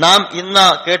നാം ഇന്ന്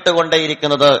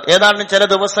കേട്ടുകൊണ്ടേയിരിക്കുന്നത്. ഏതാണ്ട് ചില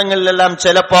ദിവസങ്ങളിലെല്ലാം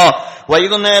ചിലപ്പോ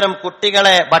വൈകുന്നേരം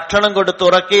കുട്ടികളെ ഭക്ഷണം കൊടുത്ത്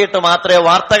ഉറക്കിയിട്ട് മാത്രമേ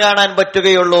വാർത്ത കാണാൻ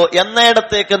പറ്റുകയുള്ളൂ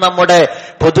എന്നിടത്തേക്ക് നമ്മുടെ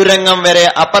പൊതുരംഗം വരെ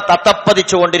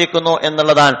തത്തപ്പതിച്ചുകൊണ്ടിരിക്കുന്നു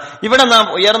എന്നുള്ളതാണ്. ഇവിടെ നാം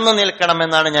ഉയർന്നു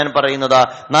നിൽക്കണമെന്നാണ് ഞാൻ പറയുന്നത്.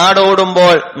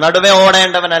 നാടോടുമ്പോൾ നടുവെ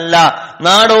ഓടേണ്ടവനല്ല,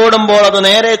 നാടോടുമ്പോൾ അത്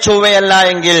നേരെ ചൊവ്വയല്ല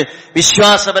എങ്കിൽ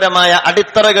വിശ്വാസപരമായ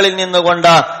അടിത്തറകളിൽ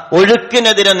നിന്നുകൊണ്ട്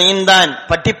ഒഴുക്കിനെതിരെ നീന്താൻ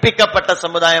പഠിപ്പിക്കപ്പെട്ട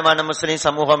സമുദായമാണ് മുസ്ലിം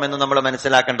സമൂഹം എന്ന് നമ്മൾ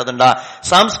മനസ്സിലാക്കേണ്ടതുണ്ട്.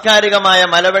 സാംസ്കാരികമായ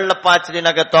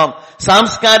മലവെള്ളപ്പാച്ചിലിനകത്തും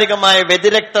സാംസ്കാരികമായ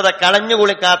വ്യതിരക്തത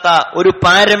കളഞ്ഞുകുളിക്കാത്ത ഒരു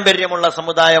പാരമ്പര്യമുള്ള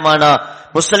സമുദായമാണ്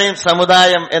മുസ്ലിം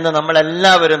സമുദായം എന്ന്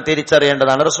നമ്മളെല്ലാവരും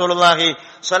തിരിച്ചറിയേണ്ടതാണ്. റസൂലുള്ളാഹി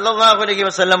സ്വല്ലല്ലാഹു അലൈഹി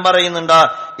വസല്ലം പറയുന്നുണ്ട്,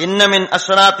 ഇന്ന മിൻ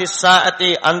അശ്റാത്തി സ്സാഅത്തി,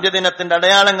 അന്ത്യദിനത്തിന്റെ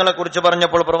അടയാളങ്ങളെ കുറിച്ച്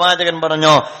പറഞ്ഞപ്പോൾ പ്രവാചകൻ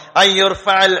പറഞ്ഞു,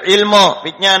 അയ്യുർഫഅൽ ഇൽമു,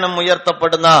 വിജ്ഞാനം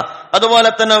ഉയർത്തപ്പെടുന്ന, അതുപോലെ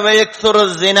തന്നെ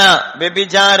വയക്സുറുസിന,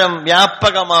 വ്യഭിചാരം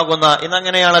വ്യാപകമാകുന്ന.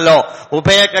 ഇന്നങ്ങനെയാണല്ലോ,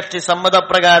 ഉഭയകക്ഷി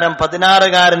സമ്മതപ്രകാരം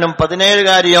 16കാരനും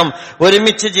 17കാരിയും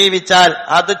ഒരുമിച്ച് ജീവിച്ചാൽ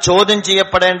അത് ചോദ്യം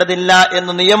ചെയ്യപ്പെടേണ്ടതില്ല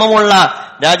എന്ന് നിയമമുള്ള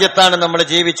രാജ്യത്താണ് നമ്മൾ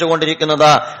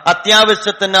ജീവിച്ചുകൊണ്ടിരിക്കുന്നത്.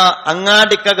 അത്യാവശ്യത്തിന്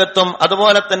അങ്ങാടിക്കകത്തും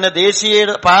അതുപോലെ തന്നെ ദേശീയ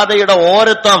പാതയുടെ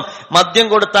ഓരത്തും മദ്യം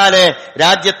കൊടുത്താലേ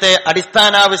രാജ്യത്തെ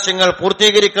അടിസ്ഥാനാവശ്യങ്ങൾ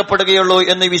പൂർത്തീകരിക്കപ്പെടുകയുള്ളൂ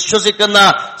എന്ന് വിശ്വസിക്കുന്ന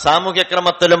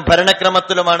സാമൂഹ്യക്രമത്തിലും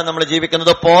ഭരണക്രമത്തിലുമാണ് നമ്മൾ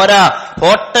ജീവിക്കുന്നത്. പോരാ,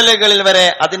 ഹോട്ടലുകളിൽ വരെ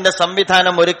അതിന്റെ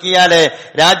സംവിധാനം ഒരുക്കിയാലേ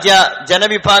രാജ്യ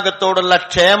ജനവിഭാഗത്തോടുള്ള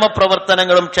ക്ഷേമ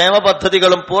പ്രവർത്തനങ്ങളും ക്ഷേമ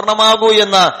പദ്ധതികളും പൂർണ്ണമാകൂ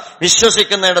എന്ന്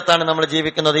വിശ്വസിക്കുന്നിടത്താണ് നമ്മൾ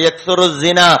ജീവിക്കുന്നത്.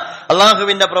 യക്സുറുസിന,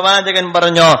 അള്ളാഹുവിന്റെ പ്രവാചകൻ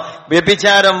പറഞ്ഞു,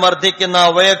 വ്യഭിചാരം വർദ്ധിക്കുന്ന,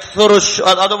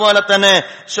 അതുപോലെ തന്നെ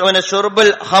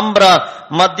ഷുർബുൽ ഹംറ,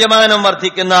 മദ്യപാനം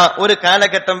വർദ്ധിക്കുന്ന ഒരു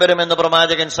കാലഘട്ടം വരുമെന്ന്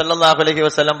പ്രവാചകൻ സല്ലല്ലാഹു അലൈഹി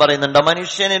വസല്ലം പറയുന്നുണ്ട്.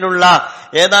 മനുഷ്യനിലുള്ള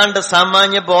ഏതാണ്ട്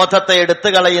സാമാന്യ ബോധത്തെ എടുത്തു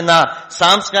കളയുന്ന,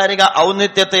 സാംസ്കാരിക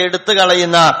ഔന്നിത്യത്തെ എടുത്തു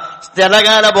കളയുന്ന,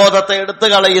 സ്ഥലകാല ബോധത്തെ എടുത്തു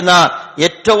കളയുന്ന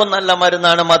ഏറ്റവും നല്ല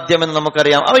മരുന്നാണ് മദ്യമെന്ന്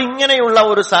നമുക്കറിയാം. അപ്പൊ ഇങ്ങനെയുള്ള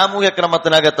ഒരു സാമൂഹ്യ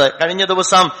ക്രമത്തിനകത്ത് കഴിഞ്ഞ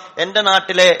ദിവസം എന്റെ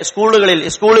നാട്ടിലെ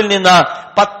സ്കൂളിൽ നിന്ന്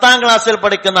 10ാം ക്ലാസ്സിൽ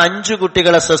പഠിക്കുന്ന 5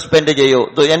 കുട്ടികളെ സസ്പെൻഡ് ചെയ്യൂ.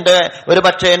 ഒരു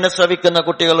പക്ഷേ എന്നെ ശ്രവിക്കുന്ന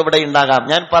കുട്ടികൾ ഇവിടെ ഉണ്ടാകാം.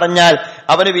 ഞാൻ പറഞ്ഞാൽ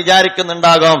അവന്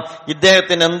വിചാരിക്കുന്നുണ്ടാകും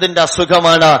ഇദ്ദേഹത്തിന് എന്തിന്റെ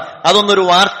അസുഖമാണ്, അതൊന്നൊരു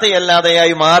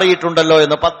വാർത്തയല്ലാതെയായി മാറിയിട്ടുണ്ടല്ലോ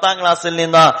എന്ന്. 10ാം ക്ലാസ്സിൽ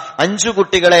നിന്ന് 5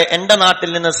 കുട്ടികളെ എന്റെ നാട്ടിൽ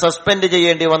നിന്ന് സസ്പെൻഡ്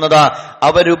ചെയ്യേണ്ടി വന്നത്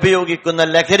അവരുപയോഗിക്കുന്ന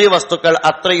ലഹരി വസ്തുക്കൾ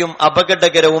അത്രയും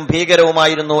അപകടകരവും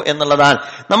ഭീകരവുമായിരുന്നു എന്നുള്ളതാണ്.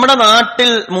 നമ്മുടെ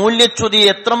നാട്ടിൽ മൂല്യച്യുതി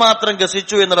എത്രമാത്രം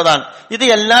ഗസിച്ചു എന്നുള്ളതാണ്. ഇത്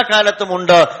എല്ലാ കാലത്തും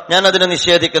ഉണ്ട്, ഞാൻ അതിനെ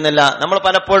നിഷേധിക്കുന്നില്ല. നമ്മൾ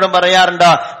പലപ്പോഴും പറയാറുണ്ട്,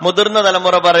 മുതിർന്ന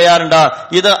തലമുറ പറയാറുണ്ട്,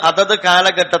 ഇത് അതത്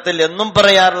കാലഘട്ടത്തിൽ എന്നും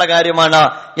പറയാറുള്ള കാര്യമാണ്.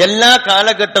 എല്ലാ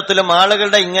കാലഘട്ടത്തിലും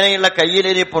ആളുകളുടെ ഇങ്ങനെയുള്ള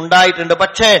കയ്യിലിരിപ്പ് ഉണ്ടായിട്ടുണ്ട്.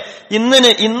 പക്ഷേ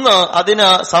ഇന്ന് അതിന്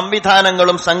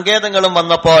സംവിധാനങ്ങളും സങ്കേതങ്ങളും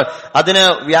വന്നപ്പോൾ അതിന്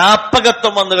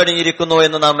വ്യാപകത്വം വന്നു കഴിഞ്ഞിരിക്കുന്നു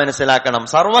എന്ന് നാം മനസ്സിലാക്കണം.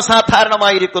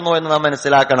 സർവ്വസാധാരണമായിരിക്കുന്നു എന്ന് നാം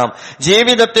മനസ്സിലാക്കണം.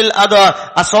 ജീവിതത്തിൽ അത്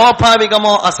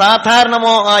അസ്വാഭാവികമോ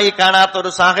അസാധാരണമോ ആയി കാണാത്തൊരു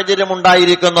സാഹചര്യം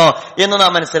ഉണ്ടായിരിക്കുന്നു എന്ന്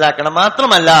നാം മനസ്സിലാക്കണം.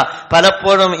 മാത്രമല്ല,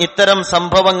 പലപ്പോഴും ഇത്തരം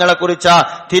സംഭവങ്ങളെ കുറിച്ച്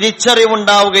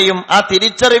തിരിച്ചറിവുണ്ടാവുകയും ആ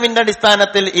തിരിച്ചറിവിന്റെ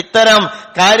അടിസ്ഥാനത്തിൽ ഇത്തരം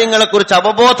കാര്യങ്ങളെക്കുറിച്ച്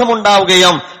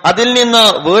അവബോധമുണ്ടാവുകയും അതിൽ നിന്ന്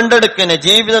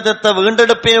ജീവിതത്തെ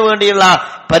വീണ്ടെടുപ്പിന് വേണ്ടിയുള്ള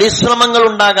പരിശ്രമങ്ങൾ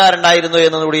ഉണ്ടാകാറുണ്ടായിരുന്നു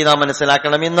എന്നുകൂടി നാം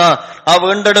മനസ്സിലാക്കണം. ഇന്ന് ആ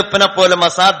വീണ്ടെടുപ്പിനെ പോലും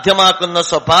അസാധ്യമാക്കുന്ന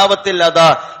സ്വഭാവത്തിൽ അത്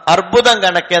അർബുദം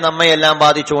കണക്കെ നമ്മയെല്ലാം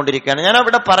ബാധിച്ചുകൊണ്ടിരിക്കുകയാണ്. ഞാൻ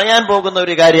അവിടെ പറയാൻ പോകുന്ന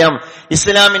ഒരു കാര്യം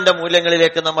ഇസ്ലാമിന്റെ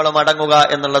മൂല്യങ്ങളിലേക്ക് നമ്മൾ മടങ്ങുക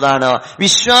എന്നുള്ളതാണ്.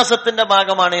 വിശ്വാസത്തിന്റെ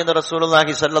ഭാഗമാണ് എന്ന്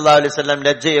റസൂലുള്ളാഹി സ്വല്ലല്ലാഹു അലൈഹി വസല്ലം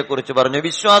ലജ്ജയെ കുറിച്ച് പറഞ്ഞു.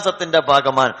 വിശ്വാസത്തിന്റെ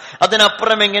ഭാഗമാണ്.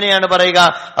 അതിനപ്പുറം എങ്ങനെയാണ് പറയുക?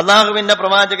 അള്ളാഹുവിന്റെ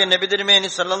പ്രവാചകൻ നബി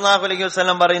തിരുമേനി സ്വല്ലല്ലാഹു അലൈഹി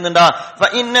വസല്ലം പറയുന്നുണ്ട്,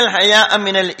 ഫഇന്നൽ ഹയാഅ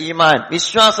മിനൽ ഈമാൻ,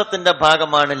 വിശ്വാസത്തിന്റെ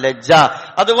ഭാഗമാണ് ലജ്ജ.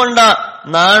 അതുകൊണ്ട്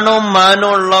നാണവും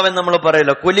മാനവും ഉള്ളവൻ നമ്മൾ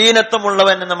പറയല്ലോ,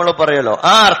 കുലീനത്വമുള്ളവൻ നമ്മൾ പറയല്ലോ.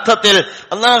 ആ അർത്ഥത്തിൽ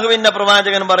അള്ളാഹുവിന്റെ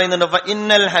പ്രവാചകൻ പറയുന്നുണ്ട്,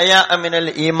 ഫഇന്നൽ ഹയാഅ മിനൽ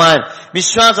ഈമാൻ,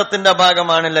 വിശ്വാസത്തിന്റെ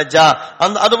ഭാഗമാണ് ലജ്ജ.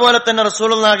 അതുപോലെ തന്നെ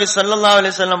റസൂലുള്ളാഹി സ്വല്ലല്ലാഹു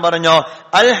അലൈഹി വസല്ലം പറഞ്ഞു,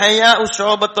 അൽ ഹയാഉ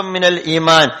ശുഅബത്തും മിനൽ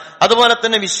ഈമാൻ, അതുപോലെ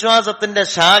തന്നെ വിശ്വാസത്തിന്റെ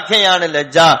ശാഖയാണ്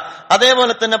ലജ്ജ.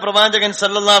 അതേപോലെ തന്നെ പ്രവാചകൻ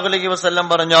സല്ലല്ലാഹു അലൈഹി വസല്ലം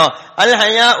പറഞ്ഞു, അൽ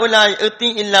ഹയാഉ ലാ യഅതി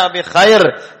ഇല്ലാ ബിഖൈർ,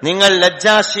 നിങ്ങൾ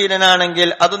ലജ്ജാശീലനാണെങ്കിൽ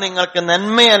അത് നിങ്ങൾക്ക്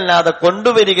നന്മയല്ലാതെ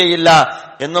കൊണ്ടുവരികയില്ല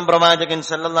എന്നും പ്രവാചകൻ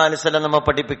സല്ലല്ലാഹു അലൈഹി വസല്ലം നമ്മെ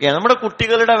പഠിപ്പിക്കുകയാണ്. നമ്മുടെ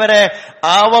കുട്ടികളുടെ വരെ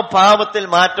ആവഭാവത്തിൽ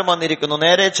മാറ്റം വന്നിരിക്കുന്നു.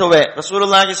 നേരെ ചൊവ്വേ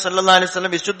റസൂലുള്ളാഹി സ്വല്ലല്ലാഹു അലൈഹി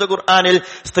വസല്ലം വിശുദ്ധ ഖുർആനിൽ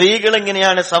സ്ത്രീകൾ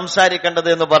എങ്ങനെയാണ് സംസാരിക്കേണ്ടത്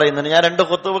എന്ന് പറയുന്നുണ്ട്. ഞാൻ 2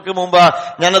 ഖുത്ബക്ക് മുമ്പ്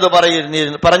ഞാനത്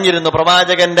പറഞ്ഞിരുന്നു.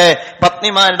 പ്രവാചകന്റെ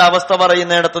പത്നിമാരുടെ അവസ്ഥ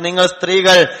പറയുന്നിടത്ത്, നിങ്ങൾ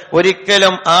സ്ത്രീകൾ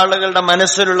ഒരിക്കലും ആളുകളുടെ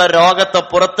മനസ്സിലുള്ള രോഗത്തെ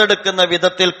പുറത്തെടുക്കുന്ന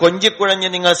വിധത്തിൽ കൊഞ്ചിക്കുഴഞ്ഞ്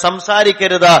നിങ്ങൾ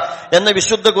സംസാരിക്കരുത് എന്ന്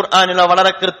വിശുദ്ധ ഖുർആനിലെ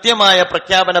വളരെ കൃത്യമായ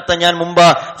പ്രഖ്യാപനത്തെ ഞാൻ മുമ്പ്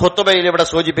ഖുത്ബയിൽ ഇവിടെ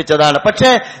സൂചിപ്പിച്ചതാണ്. പക്ഷേ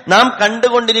നാം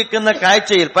കണ്ടുകൊണ്ടിരിക്കുന്ന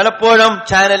കാഴ്ചയിൽ പലപ്പോഴും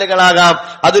ചാനലുകളാകാം,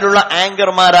 അതിലുള്ള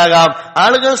ആങ്കർമാരാകാം,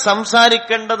 ആളുകൾ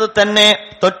സംസാരിക്കേണ്ടത് തന്നെ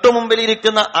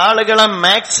തൊട്ടുമുമ്പിലിരിക്കുന്ന ആളുകളെ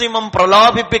മാക്സിമം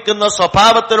പ്രലോഭിപ്പിക്കുന്ന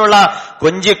സ്വഭാവത്തിലുള്ള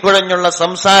കൊഞ്ചിക്കുഴഞ്ഞുള്ള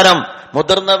സംസാരം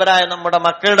മുതിർന്നവരായ നമ്മുടെ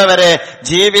മക്കളുടെ വരെ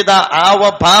ജീവിത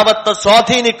ആവഭാവത്തെ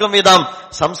സ്വാധീനിക്കും വിധം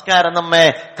സംസ്കാരം നമ്മെ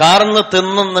കാർന്ന്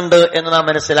തിന്നുന്നുണ്ട് എന്ന് നാം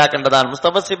മനസ്സിലാക്കേണ്ടതാണ്.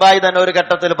 മുസ്തഫ സിബായി തന്നെ ഒരു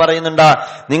ഘട്ടത്തിൽ പറയുന്നുണ്ട്,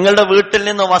 നിങ്ങളുടെ വീട്ടിൽ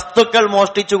നിന്ന് വസ്തുക്കൾ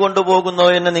മോഷ്ടിച്ചു കൊണ്ടുപോകുന്നു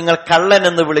എന്ന് നിങ്ങൾ കള്ളൻ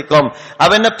എന്ന് വിളിക്കും,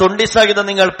 അവനെ തൊണ്ടി സഹിതം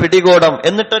നിങ്ങൾ പിടികൂടും,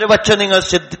 എന്നിട്ടൊരു പക്ഷെ നിങ്ങൾ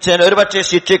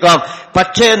ശിക്ഷിക്കും.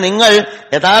 പക്ഷേ നിങ്ങൾ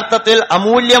യഥാർത്ഥത്തിൽ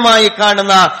അമൂല്യമായി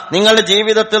കാണുന്ന, നിങ്ങളുടെ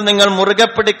ജീവിതത്തിൽ നിങ്ങൾ മുറുകെ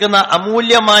പിടിക്കുന്ന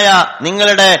അമൂല്യമായ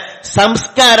നിങ്ങളുടെ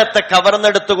സംസ്കാരത്തെ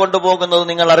കവർന്നെടുത്തു കൊണ്ടുപോകുന്നത്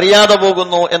നിങ്ങൾ അറിയാതെ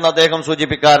പോകുന്നു എന്ന് അദ്ദേഹം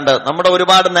സൂചിപ്പിക്കാറുണ്ട്. നമ്മുടെ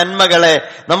ഒരുപാട് നന്മകളെ,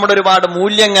 നമ്മുടെ ഒരുപാട്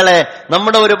മൂല്യങ്ങളെ,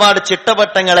 നമ്മുടെ ഒരുപാട്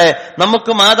ചിട്ടവട്ടങ്ങളെ,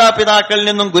 നമുക്ക് മാതാപിതാക്കളിൽ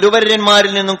നിന്നും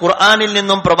ഗുരുവര്യന്മാരിൽ നിന്നും ഖുർആനിൽ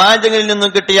നിന്നും പ്രവാചകരിൽ നിന്നും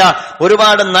കിട്ടിയ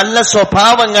ഒരുപാട് നല്ല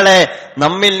സ്വഭാവങ്ങളെ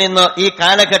നമ്മിൽ നിന്ന് ഈ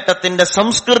കാലഘട്ടത്തിന്റെ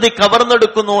സംസ്കൃതി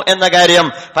കവർന്നെടുക്കുന്നു എന്ന കാര്യം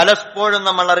പലപ്പോഴും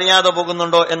നമ്മൾ അറിയാതെ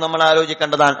പോകുന്നുണ്ടോ എന്ന് നമ്മൾ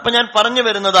ആലോചിക്കേണ്ടതാണ്. അപ്പൊ ഞാൻ പറഞ്ഞു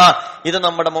വരുന്നത് ഇത്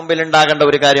നമ്മുടെ മുമ്പിൽ ഉണ്ടാകേണ്ട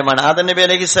ഒരു കാര്യമാണ്. ആദം നബി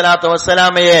അലൈഹിസ്സലാത്തു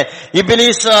വസ്സലാമയെ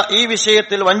ഇബ്ലീസ് ഈ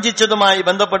വിഷയത്തിൽ വഞ്ചിച്ചതുമായി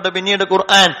ബന്ധപ്പെട്ട് പിന്നീട്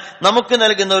ഖുർആൻ നമുക്ക്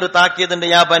നൽകുന്ന ഒരു താക്കീതുണ്ട്.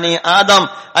 യാ ബനി ആദം,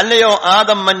 അല്ലയോ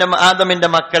ആദമിന്റെ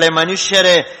മക്കളെ,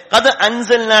 മനുഷ്യരെ, ഖദ്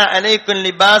അൻസൽനാ അലൈക്കും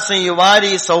ലിബാസൻ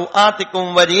യുവാരി സൗആതികും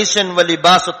വരീശൻ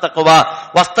വലിബാസു തഖ്വ.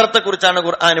 വസ്ത്രത്തെക്കുറിച്ചാണ്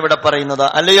ഖുർആൻ ഇവിടെ പറയുന്നത്.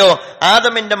 അല്ലയോ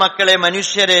ആദമിന്റെ മക്കളെ,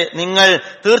 മനുഷ്യരെ, നിങ്ങൾ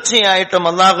തീർച്ചയായിട്ടും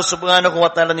അല്ലാഹു സുബ്ഹാനഹു വ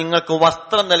തആല നിങ്ങൾക്ക്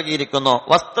വസ്ത്രം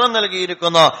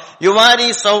നൽകിയിരിക്കുന്നു. യുവാരി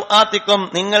സൗആതികും,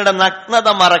 നിങ്ങളുടെ നഗ്നത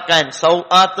മറക്കാൻ.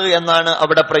 സൗആത്ത് എന്നാണ്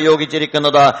അവിടെ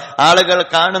പ്രയോഗിച്ചിരിക്കുന്നത്. ആളുകൾ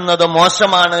കാണുന്നത്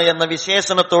മോശമാണ് എന്ന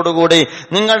വിശേഷണത്തോടുകൂടി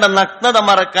നിങ്ങളുടെ നഗ്നത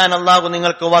മറക്കാൻ അല്ലാഹു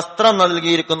നിങ്ങൾക്ക് വസ്ത്രം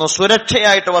നൽകിയിരിക്കുന്നു,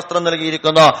 സുരക്ഷയായിട്ട് വസ്ത്രം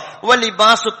നൽകിയിരിക്കുന്നു.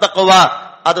 വലിബാസു തഖ്വ,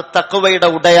 അത് തഖ്വയുടെ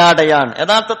ഉടയാടയാണ്.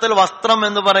 യഥാർത്ഥത്തിൽ വസ്ത്രം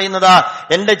എന്ന് പറയുന്നത്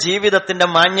എന്റെ ജീവിതത്തിന്റെ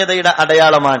മാന്യതയുടെ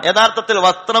അടയാളമാണ്. യഥാർത്ഥത്തിൽ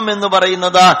വസ്ത്രം എന്ന്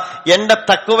പറയുന്നത് എന്റെ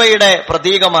തഖ്വയുടെ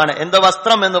പ്രതീകമാണ്. എന്റെ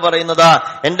വസ്ത്രം എന്ന് പറയുന്നത്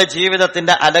എന്റെ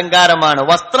ജീവിതത്തിന്റെ അലങ്കാരമാണ്.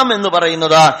 വസ്ത്രം എന്ന്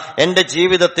പറയുന്നത് എന്റെ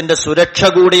ജീവിതത്തിന്റെ സുരക്ഷ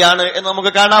കൂടിയാണ് എന്ന്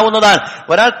നമുക്ക് കാണാവുന്നതാണ്.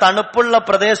 ഒരാൾ തണുപ്പുള്ള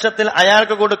പ്രദേശത്തിൽ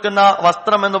അയാൾക്ക് കൊടുക്കുന്ന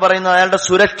വസ്ത്രം എന്ന് പറയുന്നത് അയാളുടെ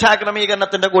സുരക്ഷാ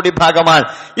ക്രമീകരണത്തിന്റെ കൂടി ഭാഗമാണ്.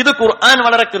 ഇത് ഖുർആൻ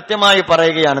വളരെ കൃത്യമായി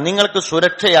പറയുകയാണ്. നിങ്ങൾക്ക്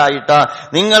സുരക്ഷയായിട്ട്,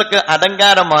 നിങ്ങൾക്ക് അലങ്കാരമായിട്ട്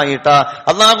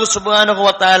അല്ലാഹു സുബ്ഹാനഹു വ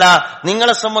തആല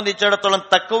നിങ്ങളെ സംബന്ധിച്ചിടത്തോളം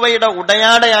തഖ്വയുടെ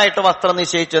ഉടയാടയായിട്ട് വസ്ത്രം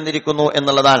നിശ്ചയിച്ചു തന്നിരിക്കുന്നു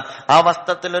എന്നുള്ളതാണ്. ആ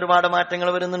വസ്ത്രത്തിൽ ഒരുപാട് മാറ്റങ്ങൾ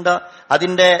വരുന്നുണ്ട്.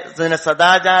 അതിന്റെ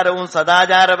സദാചാരവും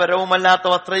സദാചാരപരവുമല്ലാത്ത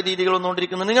വസ്ത്ര രീതികൾ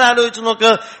വന്നുകൊണ്ടിരിക്കുന്നു. നിങ്ങൾ ആലോചിച്ച്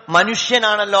നോക്ക്,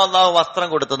 മനുഷ്യനാണല്ലോ അല്ലാഹു വസ്ത്രം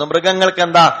കൊടുത്തത്. മൃഗങ്ങൾക്ക്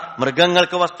എന്താ?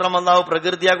 മൃഗങ്ങൾക്ക് വസ്ത്രം അല്ലാഹു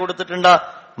പ്രകൃതിയാ കൊടുത്തിട്ടുണ്ട്.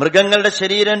 മൃഗങ്ങളുടെ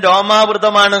ശരീരം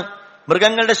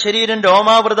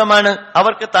രോമാവൃതമാണ്.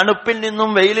 അവർക്ക് തണുപ്പിൽ നിന്നും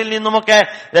വെയിലിൽ നിന്നുമൊക്കെ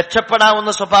രക്ഷപ്പെടാവുന്ന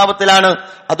സ്വഭാവത്തിലാണ്.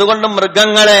 അതുകൊണ്ട്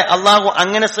മൃഗങ്ങളെ അള്ളാഹു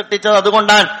അങ്ങനെ സൃഷ്ടിച്ചത്.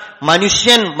 അതുകൊണ്ടാണ്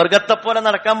മനുഷ്യൻ മൃഗത്തെ പോലെ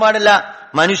നടക്കാൻ പാടില്ല.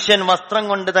 മനുഷ്യൻ വസ്ത്രം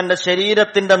കൊണ്ട് തന്റെ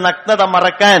ശരീരത്തിന്റെ നഗ്നത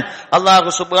മറക്കാൻ അല്ലാഹു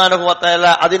സുബ്ഹാനഹു വ തആല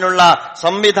അതിനുള്ള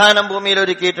സംവിധാനം ഭൂമിയിൽ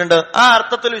ഒരുക്കിയിട്ടുണ്ട്. ആ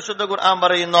അർത്ഥത്തിൽ വിശുദ്ധ ഖുർആൻ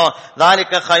പറയുന്നു,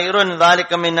 ദാലിക ഖൈറുൻ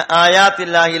ദാലിക മിൻ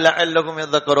ആയാത്തില്ലാഹി ലഅല്ലഹും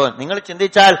യദ്ദക്കറൂൻ. നിങ്ങൾ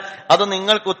ചിന്തിച്ചാൽ അത്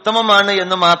നിങ്ങൾക്ക് ഉത്തമമാണ്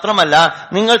എന്ന് മാത്രമല്ല,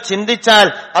 നിങ്ങൾ ചിന്തിച്ചാൽ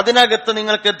അതിനകത്ത്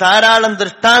നിങ്ങൾക്ക് ധാരാളം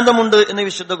ദൃഷ്ടാന്തമുണ്ട് എന്ന്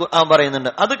വിശുദ്ധ ഖുർആൻ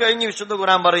പറയുന്നുണ്ട്. അത് കഴിഞ്ഞ് വിശുദ്ധ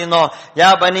ഖുർആൻ പറയുന്നു,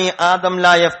 യാ ബനി ആദം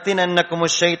ലാ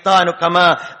യഫ്തിനന്നകുമുശ് ശൈത്താനു കമാ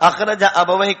അഖ്റജ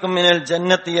അബവൈകും മിനൽ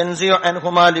ജന്നത്തി യൻസിഉ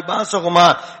അൻഹുമാ ലിബാസഹുമാ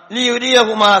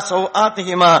ലിയുരിയഹുമാ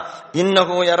സൗആതിഹിമാ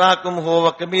ഇന്നഹു യറാകും ഹുവ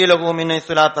വഖബീലഹു മിൻ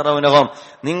ഹൈസു ലാ തറൗനഹും.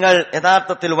 നിങ്ങൾ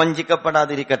യഥാർത്ഥത്തിൽ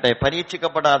വഞ്ചിക്കപ്പെടാതിരിക്കട്ടെ,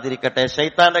 പരീക്ഷിക്കപ്പെടാതിരിക്കട്ടെ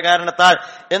ശൈത്താന്റെ കാരണത്താൽ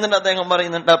എന്നിട്ട് അദ്ദേഹം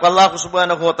പറയുന്നുണ്ട്. അല്ലാഹു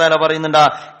സുബ്ഹാനഹു വ തആല പറയുന്നുണ്ട്,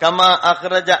 കമാ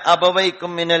അഖ്റജ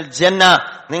അബവൈകും മിനൽ ജന്ന,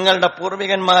 നിങ്ങളുടെ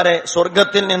പൂർവികന്മാരെ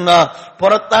സ്വർഗത്തിൽ നിന്ന്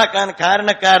പുറത്താക്കാൻ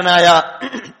കാരണക്കാരനായ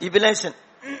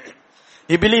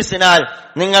ഇബ്ലീസിനാൽ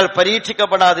നിങ്ങൾ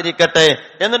പരീക്ഷിക്കപ്പെടാതിരിക്കട്ടെ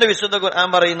എന്നിട്ട് വിശുദ്ധ ഖുർആൻ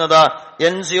പറയുന്നത്,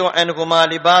 യൻസിഉ അൻഹുമാ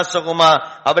ലിബാസഹുമാ,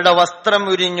 അവിടെ വസ്ത്രം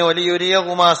ഉരിഞ്ഞു,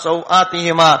 ലിയുരിയഹുമാ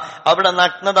സൗആതിഹിമാ, അവിടെ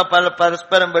നഗ്നത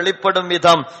പരസ്പരം വെളിപ്പെടും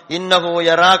വിധം, ഇന്നഹു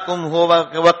യറാകും ഹുവ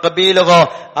വഖബീലഹു,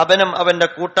 അവനും അവന്റെ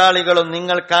കൂട്ടാളികളും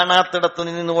നിങ്ങൾ കാണാത്തിടത്തു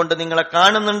നിന്നുകൊണ്ട് നിങ്ങളെ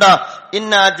കാണുന്നുണ്ട്.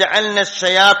 ഇന്നാ ജഅൽന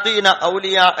ശയാതീന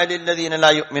ഔലിയാ ലില്ലദീന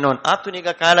ലാ യുഅ്മിനൂൻ. ആധുനിക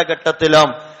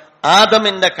കാലഘട്ടത്തിലും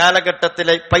ആദമിന്റെ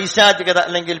കാലഘട്ടത്തിലെ പൈശാചികത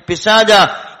അല്ലെങ്കിൽ പിശാച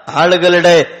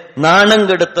ആളുകളുടെ നാണം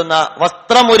കെടുത്തുന്ന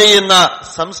വസ്ത്രമുരിയുന്ന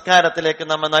സംസ്കാരത്തിലേക്ക്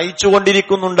നമ്മെ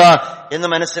നയിച്ചുകൊണ്ടിരിക്കുന്നുണ്ട് എന്ന്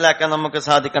മനസ്സിലാക്കാൻ നമുക്ക്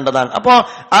സാധിക്കേണ്ടതാണ്. അപ്പോ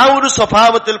ആ ഒരു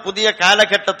സ്വഭാവത്തിൽ പുതിയ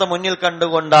കാലഘട്ടത്തെ മുന്നിൽ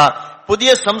കണ്ടുകൊണ്ട്, പുതിയ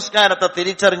സംസ്കാരത്തെ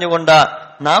തിരിച്ചറിഞ്ഞുകൊണ്ട്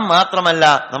നാം മാത്രമല്ല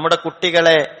നമ്മുടെ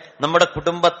കുട്ടികളെ, നമ്മുടെ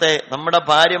കുടുംബത്തെ, നമ്മുടെ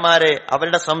ഭാര്യമാരെ,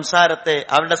 അവരുടെ സംസാരത്തെ,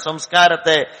 അവരുടെ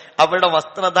സംസ്കാരത്തെ, അവരുടെ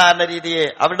വസ്ത്രധാരണ രീതിയെ,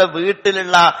 അവരുടെ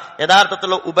വീട്ടിലുള്ള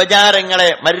യഥാർത്ഥത്തിലുള്ള ഉപചാരങ്ങളെ,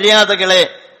 മര്യാദകളെ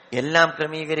എല്ലാം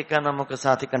ക്രമീകരിക്കാൻ നമുക്ക്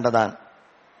സാധിക്കേണ്ടതാണ്.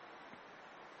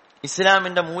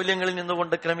 ഇസ്ലാമിന്റെ മൂല്യങ്ങളിൽ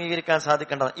നിന്നുകൊണ്ട് ക്രമീകരിക്കാൻ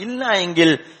സാധിക്കേണ്ടതാണ്. ഇല്ല എങ്കിൽ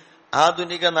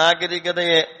ആധുനിക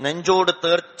നാഗരികതയെ നെഞ്ചോട്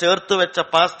ചേർത്ത് വെച്ച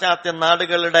പാശ്ചാത്യ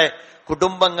നാടുകളുടെ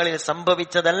കുടുംബങ്ങളിൽ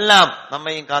സംഭവിച്ചതെല്ലാം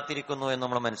നമ്മയും കാത്തിരിക്കുന്നു എന്ന്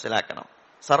നമ്മൾ മനസ്സിലാക്കണം.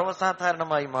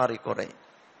 സർവ്വസാധാരണമായി മാറിക്കുറെ.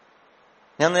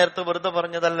 ഞാൻ നേരത്തെ വെറുതെ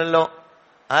പറഞ്ഞതല്ലല്ലോ.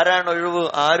 ആരാണ് ഒഴിവ്?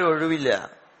 ആരും ഒഴിവില്ല.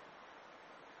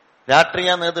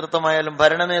 രാഷ്ട്രീയ നേതൃത്വമായാലും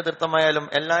ഭരണ നേതൃത്വമായാലും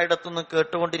എല്ലായിടത്തുനിന്നും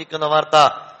കേട്ടുകൊണ്ടിരിക്കുന്ന വാർത്ത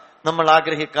നമ്മൾ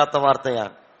ആഗ്രഹിക്കാത്ത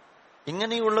വാർത്തയാണ്.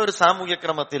 ഇങ്ങനെയുള്ള ഒരു സാമൂഹ്യ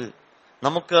ക്രമത്തിൽ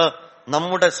നമുക്ക്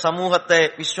നമ്മുടെ സമൂഹത്തെ,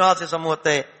 വിശ്വാസി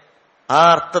സമൂഹത്തെ ആ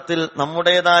അർത്ഥത്തിൽ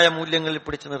നമ്മുടേതായ മൂല്യങ്ങളിൽ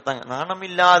പിടിച്ചു നിർത്താൻ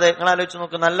നാണമില്ലാതെ, നിങ്ങൾ ആലോചിച്ച്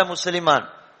നോക്ക്, നല്ല മുസ്ലിമാൻ,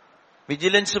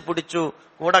 വിജിലൻസ് പിടിച്ചു,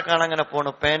 കൂടെ കാണാൻ അങ്ങനെ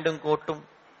പോണു, പാന്റും കോട്ടും,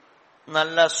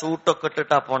 നല്ല സൂട്ടൊക്കെ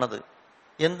ഇട്ടിട്ടാ പോണത്.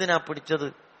 എന്തിനാ പിടിച്ചത്?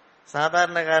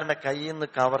 സാധാരണക്കാരന്റെ കയ്യിൽ നിന്ന്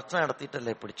കവർച്ച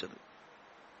നടത്തിയിട്ടല്ലേ പിടിച്ചത്.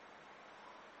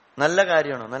 നല്ല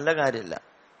കാര്യമാണോ? നല്ല കാര്യമില്ല.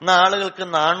 ഇന്ന് ആളുകൾക്ക്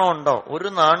നാണോ ഉണ്ടോ? ഒരു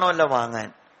നാണമല്ല വാങ്ങാൻ.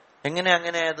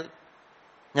 അങ്ങനെയത്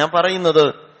ഞാൻ പറയുന്നത്,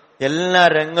 എല്ലാ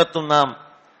രംഗത്തും നാം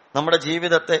നമ്മുടെ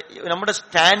ജീവിതത്തെ, നമ്മുടെ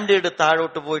സ്റ്റാൻഡേർഡ്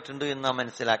താഴോട്ട് പോയിട്ടുണ്ട് എന്ന് നാം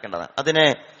മനസ്സിലാക്കേണ്ടതാണ്.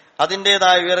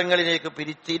 അതിൻ്റെതായ ഉയരങ്ങളിലേക്ക്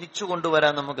തിരിച്ചു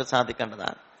കൊണ്ടുവരാൻ നമുക്ക്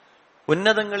സാധിക്കേണ്ടതാണ്.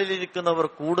 ഉന്നതങ്ങളിലിരിക്കുന്നവർ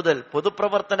കൂടുതൽ,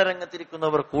 പൊതുപ്രവർത്തന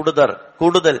രംഗത്തിരിക്കുന്നവർ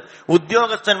കൂടുതൽ,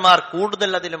 ഉദ്യോഗസ്ഥന്മാർ കൂടുതൽ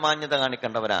അതിൽ മാന്യത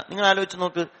കാണിക്കേണ്ടവരാണ്. നിങ്ങൾ ആലോചിച്ച്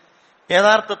നോക്ക്,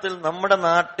 യഥാർത്ഥത്തിൽ നമ്മുടെ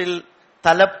നാട്ടിൽ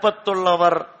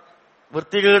തലപ്പത്തുള്ളവർ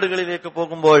വൃത്തികേടുകളിലേക്ക്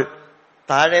പോകുമ്പോൾ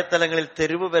താഴെ തലങ്ങളിൽ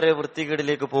തെരുവ് വരെ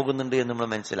വൃത്തികേടിലേക്ക് പോകുന്നുണ്ട് എന്ന് നമ്മൾ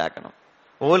മനസ്സിലാക്കണം.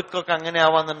 ഓൽക്കൊക്കെ അങ്ങനെ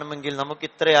ആവാന്നുണ്ടെങ്കിൽ നമുക്ക്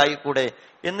ഇത്ര ആയിക്കൂടെ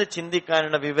എന്ന്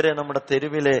ചിന്തിക്കാനുള്ള വിവരം നമ്മുടെ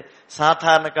തെരുവിലെ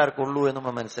സാധാരണക്കാർക്കുള്ളൂ എന്ന്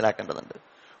നമ്മൾ മനസ്സിലാക്കേണ്ടതുണ്ട്.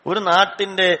 ഒരു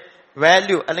നാട്ടിന്റെ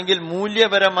വാല്യൂ അല്ലെങ്കിൽ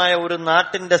മൂല്യപരമായ ഒരു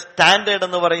നാട്ടിന്റെ സ്റ്റാൻഡേർഡ്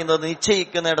എന്ന് പറയുന്നത്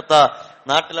നിശ്ചയിക്കുന്നിടത്ത്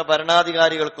നാട്ടിലെ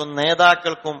ഭരണാധികാരികൾക്കും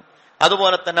നേതാക്കൾക്കും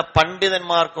അതുപോലെ തന്നെ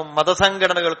പണ്ഡിതന്മാർക്കും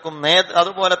മതസംഘടനകൾക്കും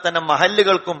അതുപോലെ തന്നെ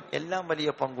മഹല്ലുകൾക്കും എല്ലാം വലിയ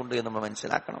പങ്കുണ്ട് എന്ന് നമ്മൾ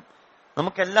മനസ്സിലാക്കണം.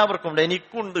 നമുക്കെല്ലാവർക്കും ഉണ്ട്,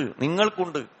 എനിക്കുണ്ട്,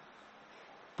 നിങ്ങൾക്കുണ്ട്.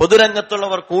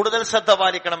 പൊതുരംഗത്തുള്ളവർ കൂടുതൽ ശ്രദ്ധ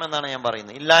പാലിക്കണമെന്നാണ് ഞാൻ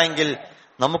പറയുന്നത്. ഇല്ല എങ്കിൽ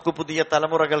നമുക്ക് പുതിയ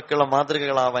തലമുറകൾക്കുള്ള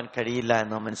മാതൃകകളാവാൻ കഴിയില്ല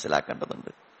എന്ന്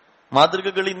മനസ്സിലാക്കേണ്ടതുണ്ട്.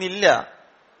 മാതൃകകൾ ഇന്നില്ല.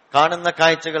 കാണുന്ന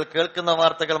കാഴ്ചകൾ, കേൾക്കുന്ന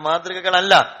വാർത്തകൾ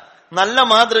മാതൃകകളല്ല. നല്ല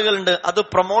മാതൃകകളുണ്ട്, അത്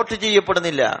പ്രൊമോട്ട്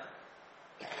ചെയ്യപ്പെടുന്നില്ല.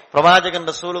 പ്രവാചകൻ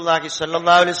റസൂലുള്ളാഹി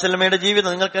സ്വല്ലല്ലാഹു അലൈഹി വസല്ലമയുടെ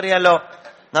ജീവിതം നിങ്ങൾക്കറിയാലോ.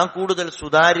 നാം കൂടുതൽ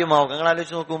സുതാര്യമാവും. നിങ്ങൾ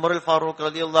ആലോചിച്ച് നോക്കൂ, ഉമറുൽ ഫാറൂഖ്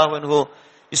റളിയല്ലാഹു അൻഹു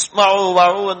ഇസ്മഉ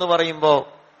വഉ എന്ന് പറയുമ്പോ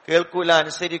കേൾക്കൂല,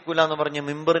 അനുസരിക്കൂല എന്ന് പറഞ്ഞ്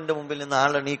മിമ്പറിന്റെ മുമ്പിൽ നിന്ന്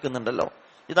ആളെണീക്കുന്നുണ്ടല്ലോ.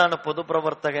 ഇതാണ്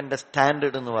പൊതുപ്രവർത്തകന്റെ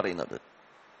സ്റ്റാൻഡേർഡ് എന്ന് പറയുന്നത്,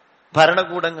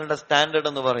 ഭരണകൂടങ്ങളുടെ സ്റ്റാൻഡേർഡ്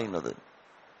എന്ന് പറയുന്നത്.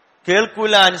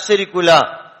 കേൾക്കൂല, അനുസരിക്കൂല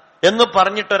എന്ന്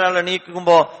പറഞ്ഞിട്ട് ഒരാൾ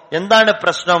എണീക്കുമ്പോ എന്താണ്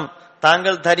പ്രശ്നം?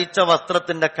 താങ്കൾ ധരിച്ച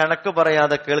വസ്ത്രത്തിന്റെ കണക്ക്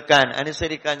പറയാതെ കേൾക്കാൻ,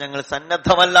 അനുസരിക്കാൻ ഞങ്ങൾ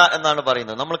സന്നദ്ധമല്ല എന്നാണ്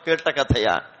പറയുന്നത്. നമ്മൾ കേട്ട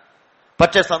കഥയാണ്.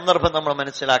 പക്ഷെ സന്ദർഭം നമ്മൾ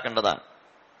മനസ്സിലാക്കേണ്ടതാണ്.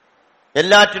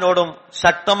 എല്ലാറ്റിനോടും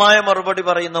ശക്തമായ മറുപടി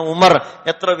പറയുന്ന ഉമർ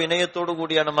എത്ര വിനയത്തോടു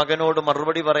കൂടിയാണ് മകനോട്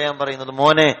മറുപടി പറയാൻ പറയുന്നത്.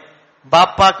 മോനെ,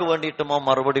 ബാപ്പാക്ക് വേണ്ടിയിട്ട് മോൻ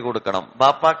മറുപടി കൊടുക്കണം.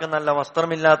 ബാപ്പാക്ക് നല്ല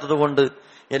വസ്ത്രമില്ലാത്തത് കൊണ്ട്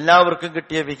എല്ലാവർക്കും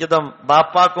കിട്ടിയ വിഹിതം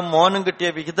ബാപ്പാക്കും മോനും കിട്ടിയ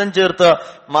വിഹിതം ചേർത്ത്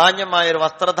മാന്യമായൊരു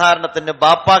വസ്ത്രധാരണത്തിന്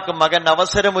ബാപ്പാക്ക് മകൻ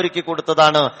അവസരമൊരുക്കി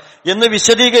കൊടുത്തതാണ് എന്ന്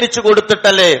വിശദീകരിച്ചു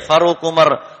കൊടുത്തിട്ടല്ലേ ഫാറൂഖ് ഉമർ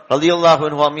റളിയല്ലാഹു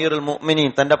അൻഹു അമീറുൽ മുഅ്മിനീൻ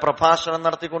തന്റെ പ്രഭാഷണം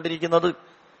നടത്തിക്കൊണ്ടിരിക്കുന്നത്.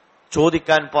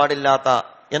 ചോദിക്കാൻ പാടില്ലാത്ത,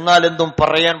 എന്നാൽ എന്തും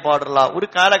പറയാൻ പാടുള്ള ഒരു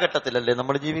കാലഘട്ടത്തിലല്ലേ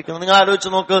നമ്മൾ ജീവിക്കുന്നത്. നിങ്ങൾ ആലോചിച്ച്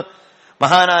നോക്ക്,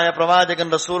 മഹാനായ പ്രവാചകൻ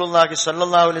റസൂലുള്ളാഹി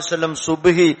സ്വല്ലല്ലാഹു അലൈഹി വസല്ലം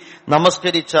സുബ്ഹി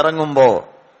നമസ്കരിച്ചിറങ്ങുമ്പോ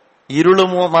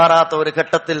ഇരുളുമോ മാറാത്ത ഒരു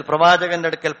ഘട്ടത്തിൽ പ്രവാചകന്റെ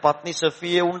അടുക്കൽ പത്നി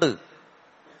സഫിയ ഉണ്ട്.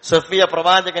 സഫിയ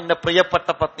പ്രവാചകന്റെ പ്രിയപ്പെട്ട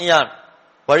പത്നിയാണ്.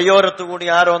 വഴിയോരത്തുകൂടി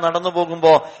ആരോ നടന്നു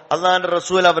പോകുമ്പോ അല്ലാഹുവിന്റെ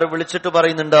റസൂൽ അവരെ വിളിച്ചിട്ട്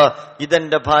പറയുന്നുണ്ട്,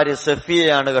 ഇതെന്റെ ഭാര്യ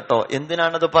സഫിയയാണ് കേട്ടോ.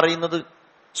 എന്തിനാണത് പറയുന്നത്?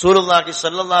 റസൂലുള്ളാഹി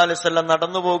സ്വല്ലല്ലാഹു അലൈഹി വസല്ലം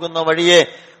നടന്നു പോകുന്ന വഴിയെ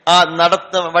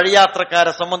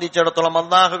വഴിയാത്രക്കാരെ സംബന്ധിച്ചിടത്തോളം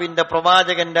അല്ലാഹുവിന്റെ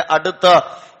പ്രവാചകന്റെ അടുത്ത്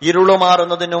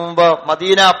ഇരുളുമാറുന്നതിന് മുമ്പ്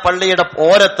മദീന പള്ളിയുടെ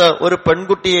ഓരത്ത് ഒരു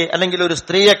പെൺകുട്ടിയെ അല്ലെങ്കിൽ ഒരു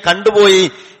സ്ത്രീയെ കണ്ടുപോയി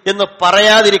എന്ന്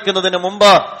പറയാതിരിക്കുന്നതിന്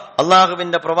മുമ്പ്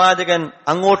അള്ളാഹുവിന്റെ പ്രവാചകൻ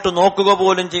അങ്ങോട്ട് നോക്കുക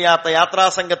പോലും ചെയ്യാത്ത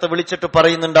യാത്രാസംഘത്തെ വിളിച്ചിട്ട്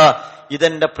പറയുന്നുണ്ട്,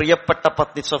 ഇതെന്റെ പ്രിയപ്പെട്ട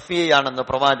പത്നി സഫിയയാണെന്ന്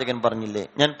പ്രവാചകൻ പറഞ്ഞില്ലേ.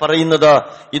 ഞാൻ പറയുന്നത്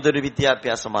ഇതൊരു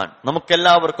വിദ്യാഭ്യാസമാണ്.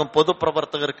 നമുക്കെല്ലാവർക്കും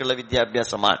പൊതുപ്രവർത്തകർക്കുള്ള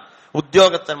വിദ്യാഭ്യാസമാണ്,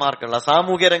 ഉദ്യോഗസ്ഥന്മാർക്കുള്ള,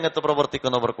 സാമൂഹ്യ രംഗത്ത്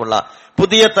പ്രവർത്തിക്കുന്നവർക്കുള്ള,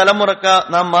 പുതിയ തലമുറക്ക്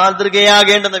നാം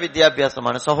മാതൃകയാകേണ്ടുന്ന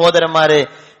വിദ്യാഭ്യാസമാണ്. സഹോദരന്മാരെ,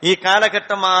 ഈ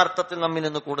കാലഘട്ടം ആ അർത്ഥത്തിൽ നമ്മിൽ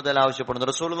നിന്ന് കൂടുതൽ ആവശ്യപ്പെടുന്നു.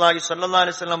 റസൂലുള്ളാഹി സ്വല്ലല്ലാഹു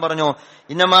അലൈഹി വസല്ലം പറഞ്ഞു,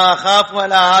 ഇന്നമാ അഖാഫു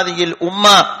അലാ ഹാദിഹിൽ ഉമ്മ,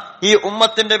 ഈ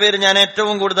ഉമ്മത്തിന്റെ പേര് ഞാൻ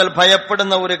ഏറ്റവും കൂടുതൽ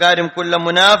ഭയപ്പെടുന്ന ഒരു കാര്യം, കുല്ല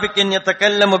മുനാഫിഖിൻ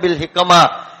യതകല്ലമു ബിൽ ഹിക്മ,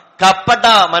 കപട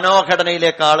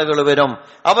മനോഘടനയിലേക്ക് ആളുകൾ വരും.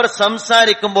 അവർ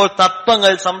സംസാരിക്കുമ്പോൾ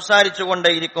തത്വങ്ങൾ സംസാരിച്ചു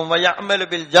കൊണ്ടേയിരിക്കും. വയഅമലു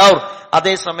ബിൽ ജൗർ,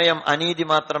 അതേസമയം അനീതി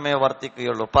മാത്രമേ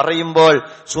വർത്തിക്കുകയുള്ളൂ. പറയുമ്പോൾ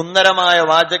സുന്ദരമായ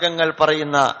വാചകങ്ങൾ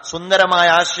പറയുന്ന, സുന്ദരമായ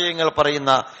ആശയങ്ങൾ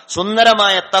പറയുന്ന,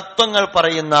 സുന്ദരമായ തത്വങ്ങൾ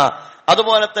പറയുന്ന,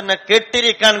 അതുപോലെ തന്നെ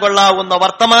കേട്ടിരിക്കാൻ കൊള്ളാവുന്ന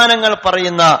വർത്തമാനങ്ങൾ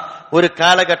പറയുന്ന ഒരു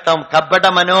കാലഘട്ടം, കപട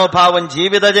മനോഭാവം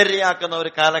ജീവിതചര്യയാക്കുന്ന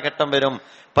ഒരു കാലഘട്ടം വരും.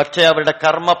 പക്ഷെ അവരുടെ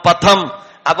കർമ്മപഥം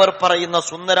അവർ പറയുന്ന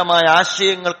സുന്ദരമായ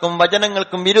ആശയങ്ങൾക്കും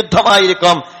വചനങ്ങൾക്കും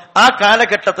വിരുദ്ധമായിരിക്കും. ആ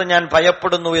കാലഘട്ടത്തെ ഞാൻ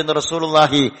ഭയപ്പെടുന്നു എന്ന്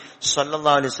റസൂലുള്ളാഹി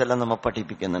സ്വല്ലല്ലാഹു അലൈഹി വസല്ലം നമ്മെ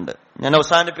പഠിപ്പിക്കുന്നുണ്ട്. ഞാൻ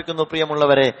അവസാനിപ്പിക്കുന്നു,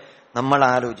 പ്രിയമുള്ളവരെ, നമ്മൾ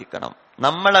ആലോചിക്കണം,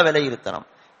 നമ്മളെ വിലയിരുത്തണം.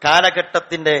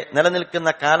 കാലഘട്ടത്തിന്റെ, നിലനിൽക്കുന്ന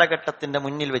കാലഘട്ടത്തിന്റെ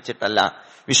മുന്നിൽ വെച്ചിട്ടല്ല,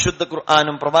 വിശുദ്ധ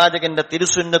ഖുർആനും പ്രവാചകന്റെ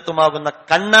തിരുസുന്നത്തുമാകുന്ന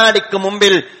കണ്ണാടിക്ക്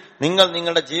മുമ്പിൽ നിങ്ങൾ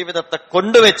നിങ്ങളുടെ ജീവിതത്തെ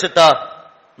കൊണ്ടുവച്ചിട്ട്,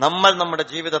 നമ്മൾ നമ്മുടെ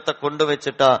ജീവിതത്തെ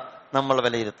കൊണ്ടുവച്ചിട്ട് നമ്മൾ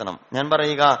വിലയിരുത്തണം. ഞാൻ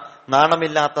പറയുക,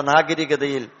 നാണമില്ലാത്ത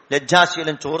നാഗരികതയിൽ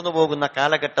ലജ്ജാശീലം ചോർന്നു പോകുന്ന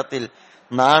കാലഘട്ടത്തിൽ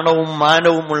നാണവും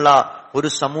മാനവുമുള്ള ഒരു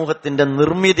സമൂഹത്തിന്റെ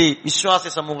നിർമ്മിതി വിശ്വാസി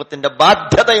സമൂഹത്തിന്റെ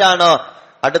ബാധ്യതയാണ്.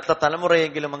 അടുത്ത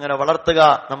തലമുറയെങ്കിലും അങ്ങനെ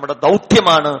വളർത്തുക നമ്മുടെ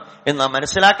ദൗത്യമാണ് എന്ന് നാം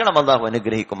മനസ്സിലാക്കണം. അല്ലാഹു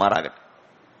അനുഗ്രഹിക്കുമാറാകട്ടെ.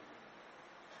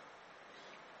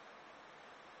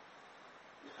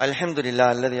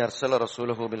 അൽഹംദുലില്ലാഹി അല്ലദീ അർസല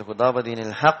റസൂലഹു ബിൽ ഹുദാ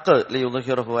വദീനിൽ ഹഖ്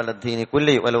ലിയുദ്ഹിറഹു അലദ്ദീനി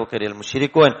കുല്ലി വലൗ കരിഹൽ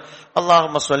മുശ്രികൂൻ.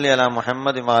 അല്ലാഹുമ്മ സ്വല്ലി അലാ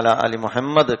മുഹമ്മദ് വഅലാ ആലി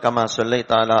മുഹമ്മദ് കമാ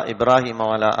സ്വല്ലൈത അലാ ഇബ്രാഹിം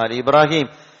വഅലാ ആലി ഇബ്രാഹിം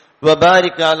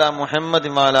വബാരിക് അലാ മുഹമ്മദ്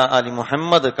വഅലാ ആലി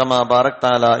മുഹമ്മദ് കമാ ബാരക്ത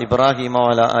അലാ ഇബ്രാഹിം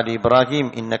വഅലാ ആലി ഇബ്രാഹിം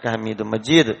ഇന്നക ഹമീദും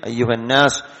മജീദ്. അയ്യുഹൻ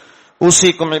നാസ്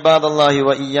ഊസികും ഇബാദല്ലാഹി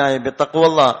വഇയ്യായ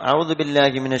ബിത്തഖ്വല്ലാഹ്. അഊദു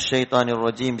ബില്ലാഹി മിനശ് ശൈത്വാനിർ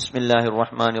റജീം. ബിസ്മില്ലാഹിർ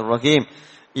റഹ്മാനിർ റഹീം.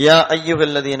 യാ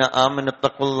അയ്യുഹല്ലദീന ആമനു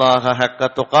തഖുല്ലാഹ ഹഖ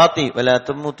തുഖാതി വലാ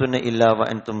തമൂതുന്ന ഇല്ലാ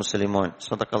വഅൻതും മുസ്ലിമൂൻ.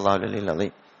 സദഖല്ലാഹുൽ അലിയ്യുൽ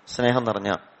അദീം. സ്നേഹം നിറഞ്ഞ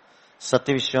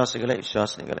സത്യവിശ്വാസികളെ,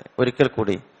 വിശ്വാസിനികളെ, ഒരിക്കൽ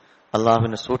കൂടി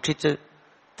അള്ളാഹുവിനെ സൂക്ഷിച്ച്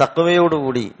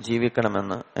തഖ്വയോടുകൂടി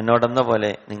ജീവിക്കണമെന്ന് എന്നോടെന്ന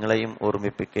പോലെ നിങ്ങളെയും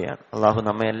ഓർമ്മിപ്പിക്കുകയാണ്. അള്ളാഹു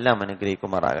നമ്മെ എല്ലാം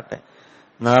അനുഗ്രഹിക്കുമാറാകട്ടെ.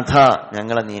 നാഥ,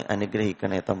 ഞങ്ങളെ നീ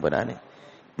അനുഗ്രഹിക്കണേ തമ്പുരാനെ.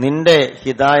 നിന്റെ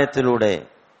ഹിദായത്തിലൂടെ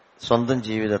സ്വന്തം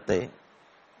ജീവിതത്തെ,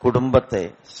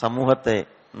 കുടുംബത്തെ, സമൂഹത്തെ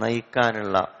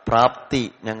നയിക്കാനുള്ള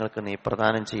പ്രാപ്തി ഞങ്ങൾക്ക് നീ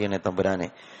പ്രദാനം ചെയ്യണേ തമ്പുരാനെ.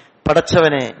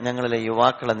 പടച്ചവനെ, ഞങ്ങളിലെ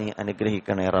യുവാക്കളെ നീ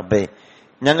അനുഗ്രഹിക്കണേ റബ്ബേ.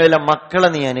 ഞങ്ങളിലെ മക്കളെ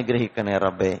നീ അനുഗ്രഹിക്കണേ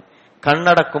റബ്ബേ.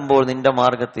 കണ്ണടക്കുമ്പോൾ നിന്റെ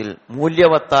മാർഗത്തിൽ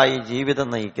മൂല്യവത്തായി ജീവിതം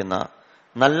നയിക്കുന്ന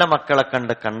നല്ല മക്കളെ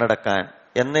കണ്ട് കണ്ണടക്കാൻ,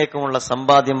 എന്നേക്കുമുള്ള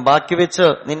സമ്പാദ്യം ബാക്കി വെച്ച്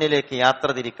നിന്നിലേക്ക്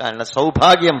യാത്ര തിരിക്കാനുള്ള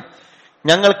സൗഭാഗ്യം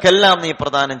ഞങ്ങൾക്കെല്ലാം നീ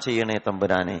പ്രദാനം ചെയ്യണേ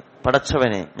തമ്പുരാനെ.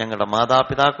 പടച്ചവനെ, ഞങ്ങളുടെ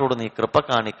മാതാപിതാക്കളോട് നീ കൃപ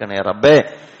കാണിക്കണേ റബ്ബേ.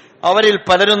 അവരിൽ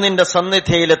പലരും നിന്റെ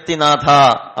സന്നിധിയിലെത്തി നാഥ,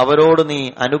 അവരോട്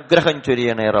നീ അനുഗ്രഹം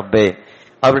ചൊരിയണേ റബ്ബേ.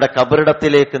 അവരുടെ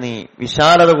കബറിടത്തിലേക്ക് നീ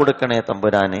വിശാലത കൊടുക്കണേ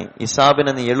തമ്പുരാനെ.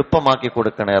 ഹിസാബിനെ നീ എളുപ്പമാക്കി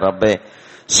കൊടുക്കണേ റബ്ബേ.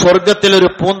 സ്വർഗത്തിലൊരു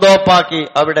പൂന്തോപ്പാക്കി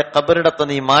അവിടെ കബറിടത്ത്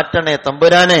നീ മാറ്റണേ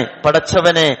തമ്പുരാനെ.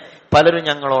 പടച്ചവനെ, പലരും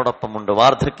ഞങ്ങളോടൊപ്പമുണ്ട്.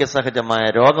 വാർദ്ധക്യ സഹജമായ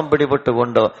രോഗം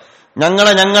പിടിപെട്ടുകൊണ്ട്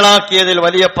ഞങ്ങളാക്കിയതിൽ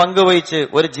വലിയ പങ്കുവഹിച്ച്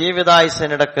ഒരു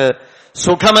ജീവിതായുസിനിടക്ക്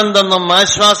സുഖമെന്തെന്നും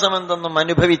ആശ്വാസമെന്തെന്നും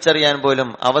അനുഭവിച്ചറിയാൻ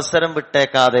പോലും അവസരം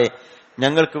വിട്ടേക്കാതെ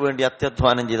ഞങ്ങൾക്ക് വേണ്ടി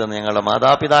അത്യധ്വാനം ചെയ്ത ഞങ്ങളുടെ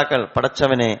മാതാപിതാക്കൾ,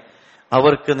 പടച്ചവനെ,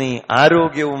 അവർക്ക് നീ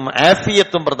ആരോഗ്യവും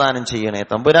ആഫിയത്തും പ്രദാനം ചെയ്യണേ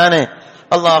തമ്പുരാനെ.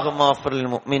 اللهم اغفر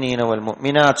للمؤمنين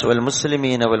والمؤمنات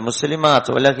والمسلمين والمسلمات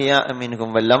والأحياء منهم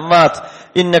والأموات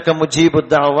إنك مجيب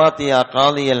الدعوات يا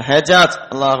قاضي الحاجات.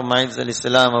 اللهم أعز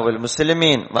الإسلام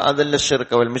والمسلمين وأذل الشرك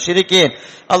والمشركين.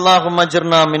 اللهم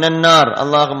أجرنا من النار.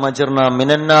 اللهم أجرنا من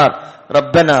النار.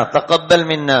 ربنا تقبل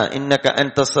منا إنك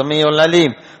أنت السميع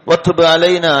العليم وتب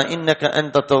علينا إنك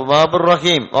أنت التواب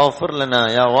الرحيم واغفر لنا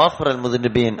يا غافر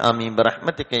المذنبين. آمين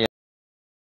برحمتك.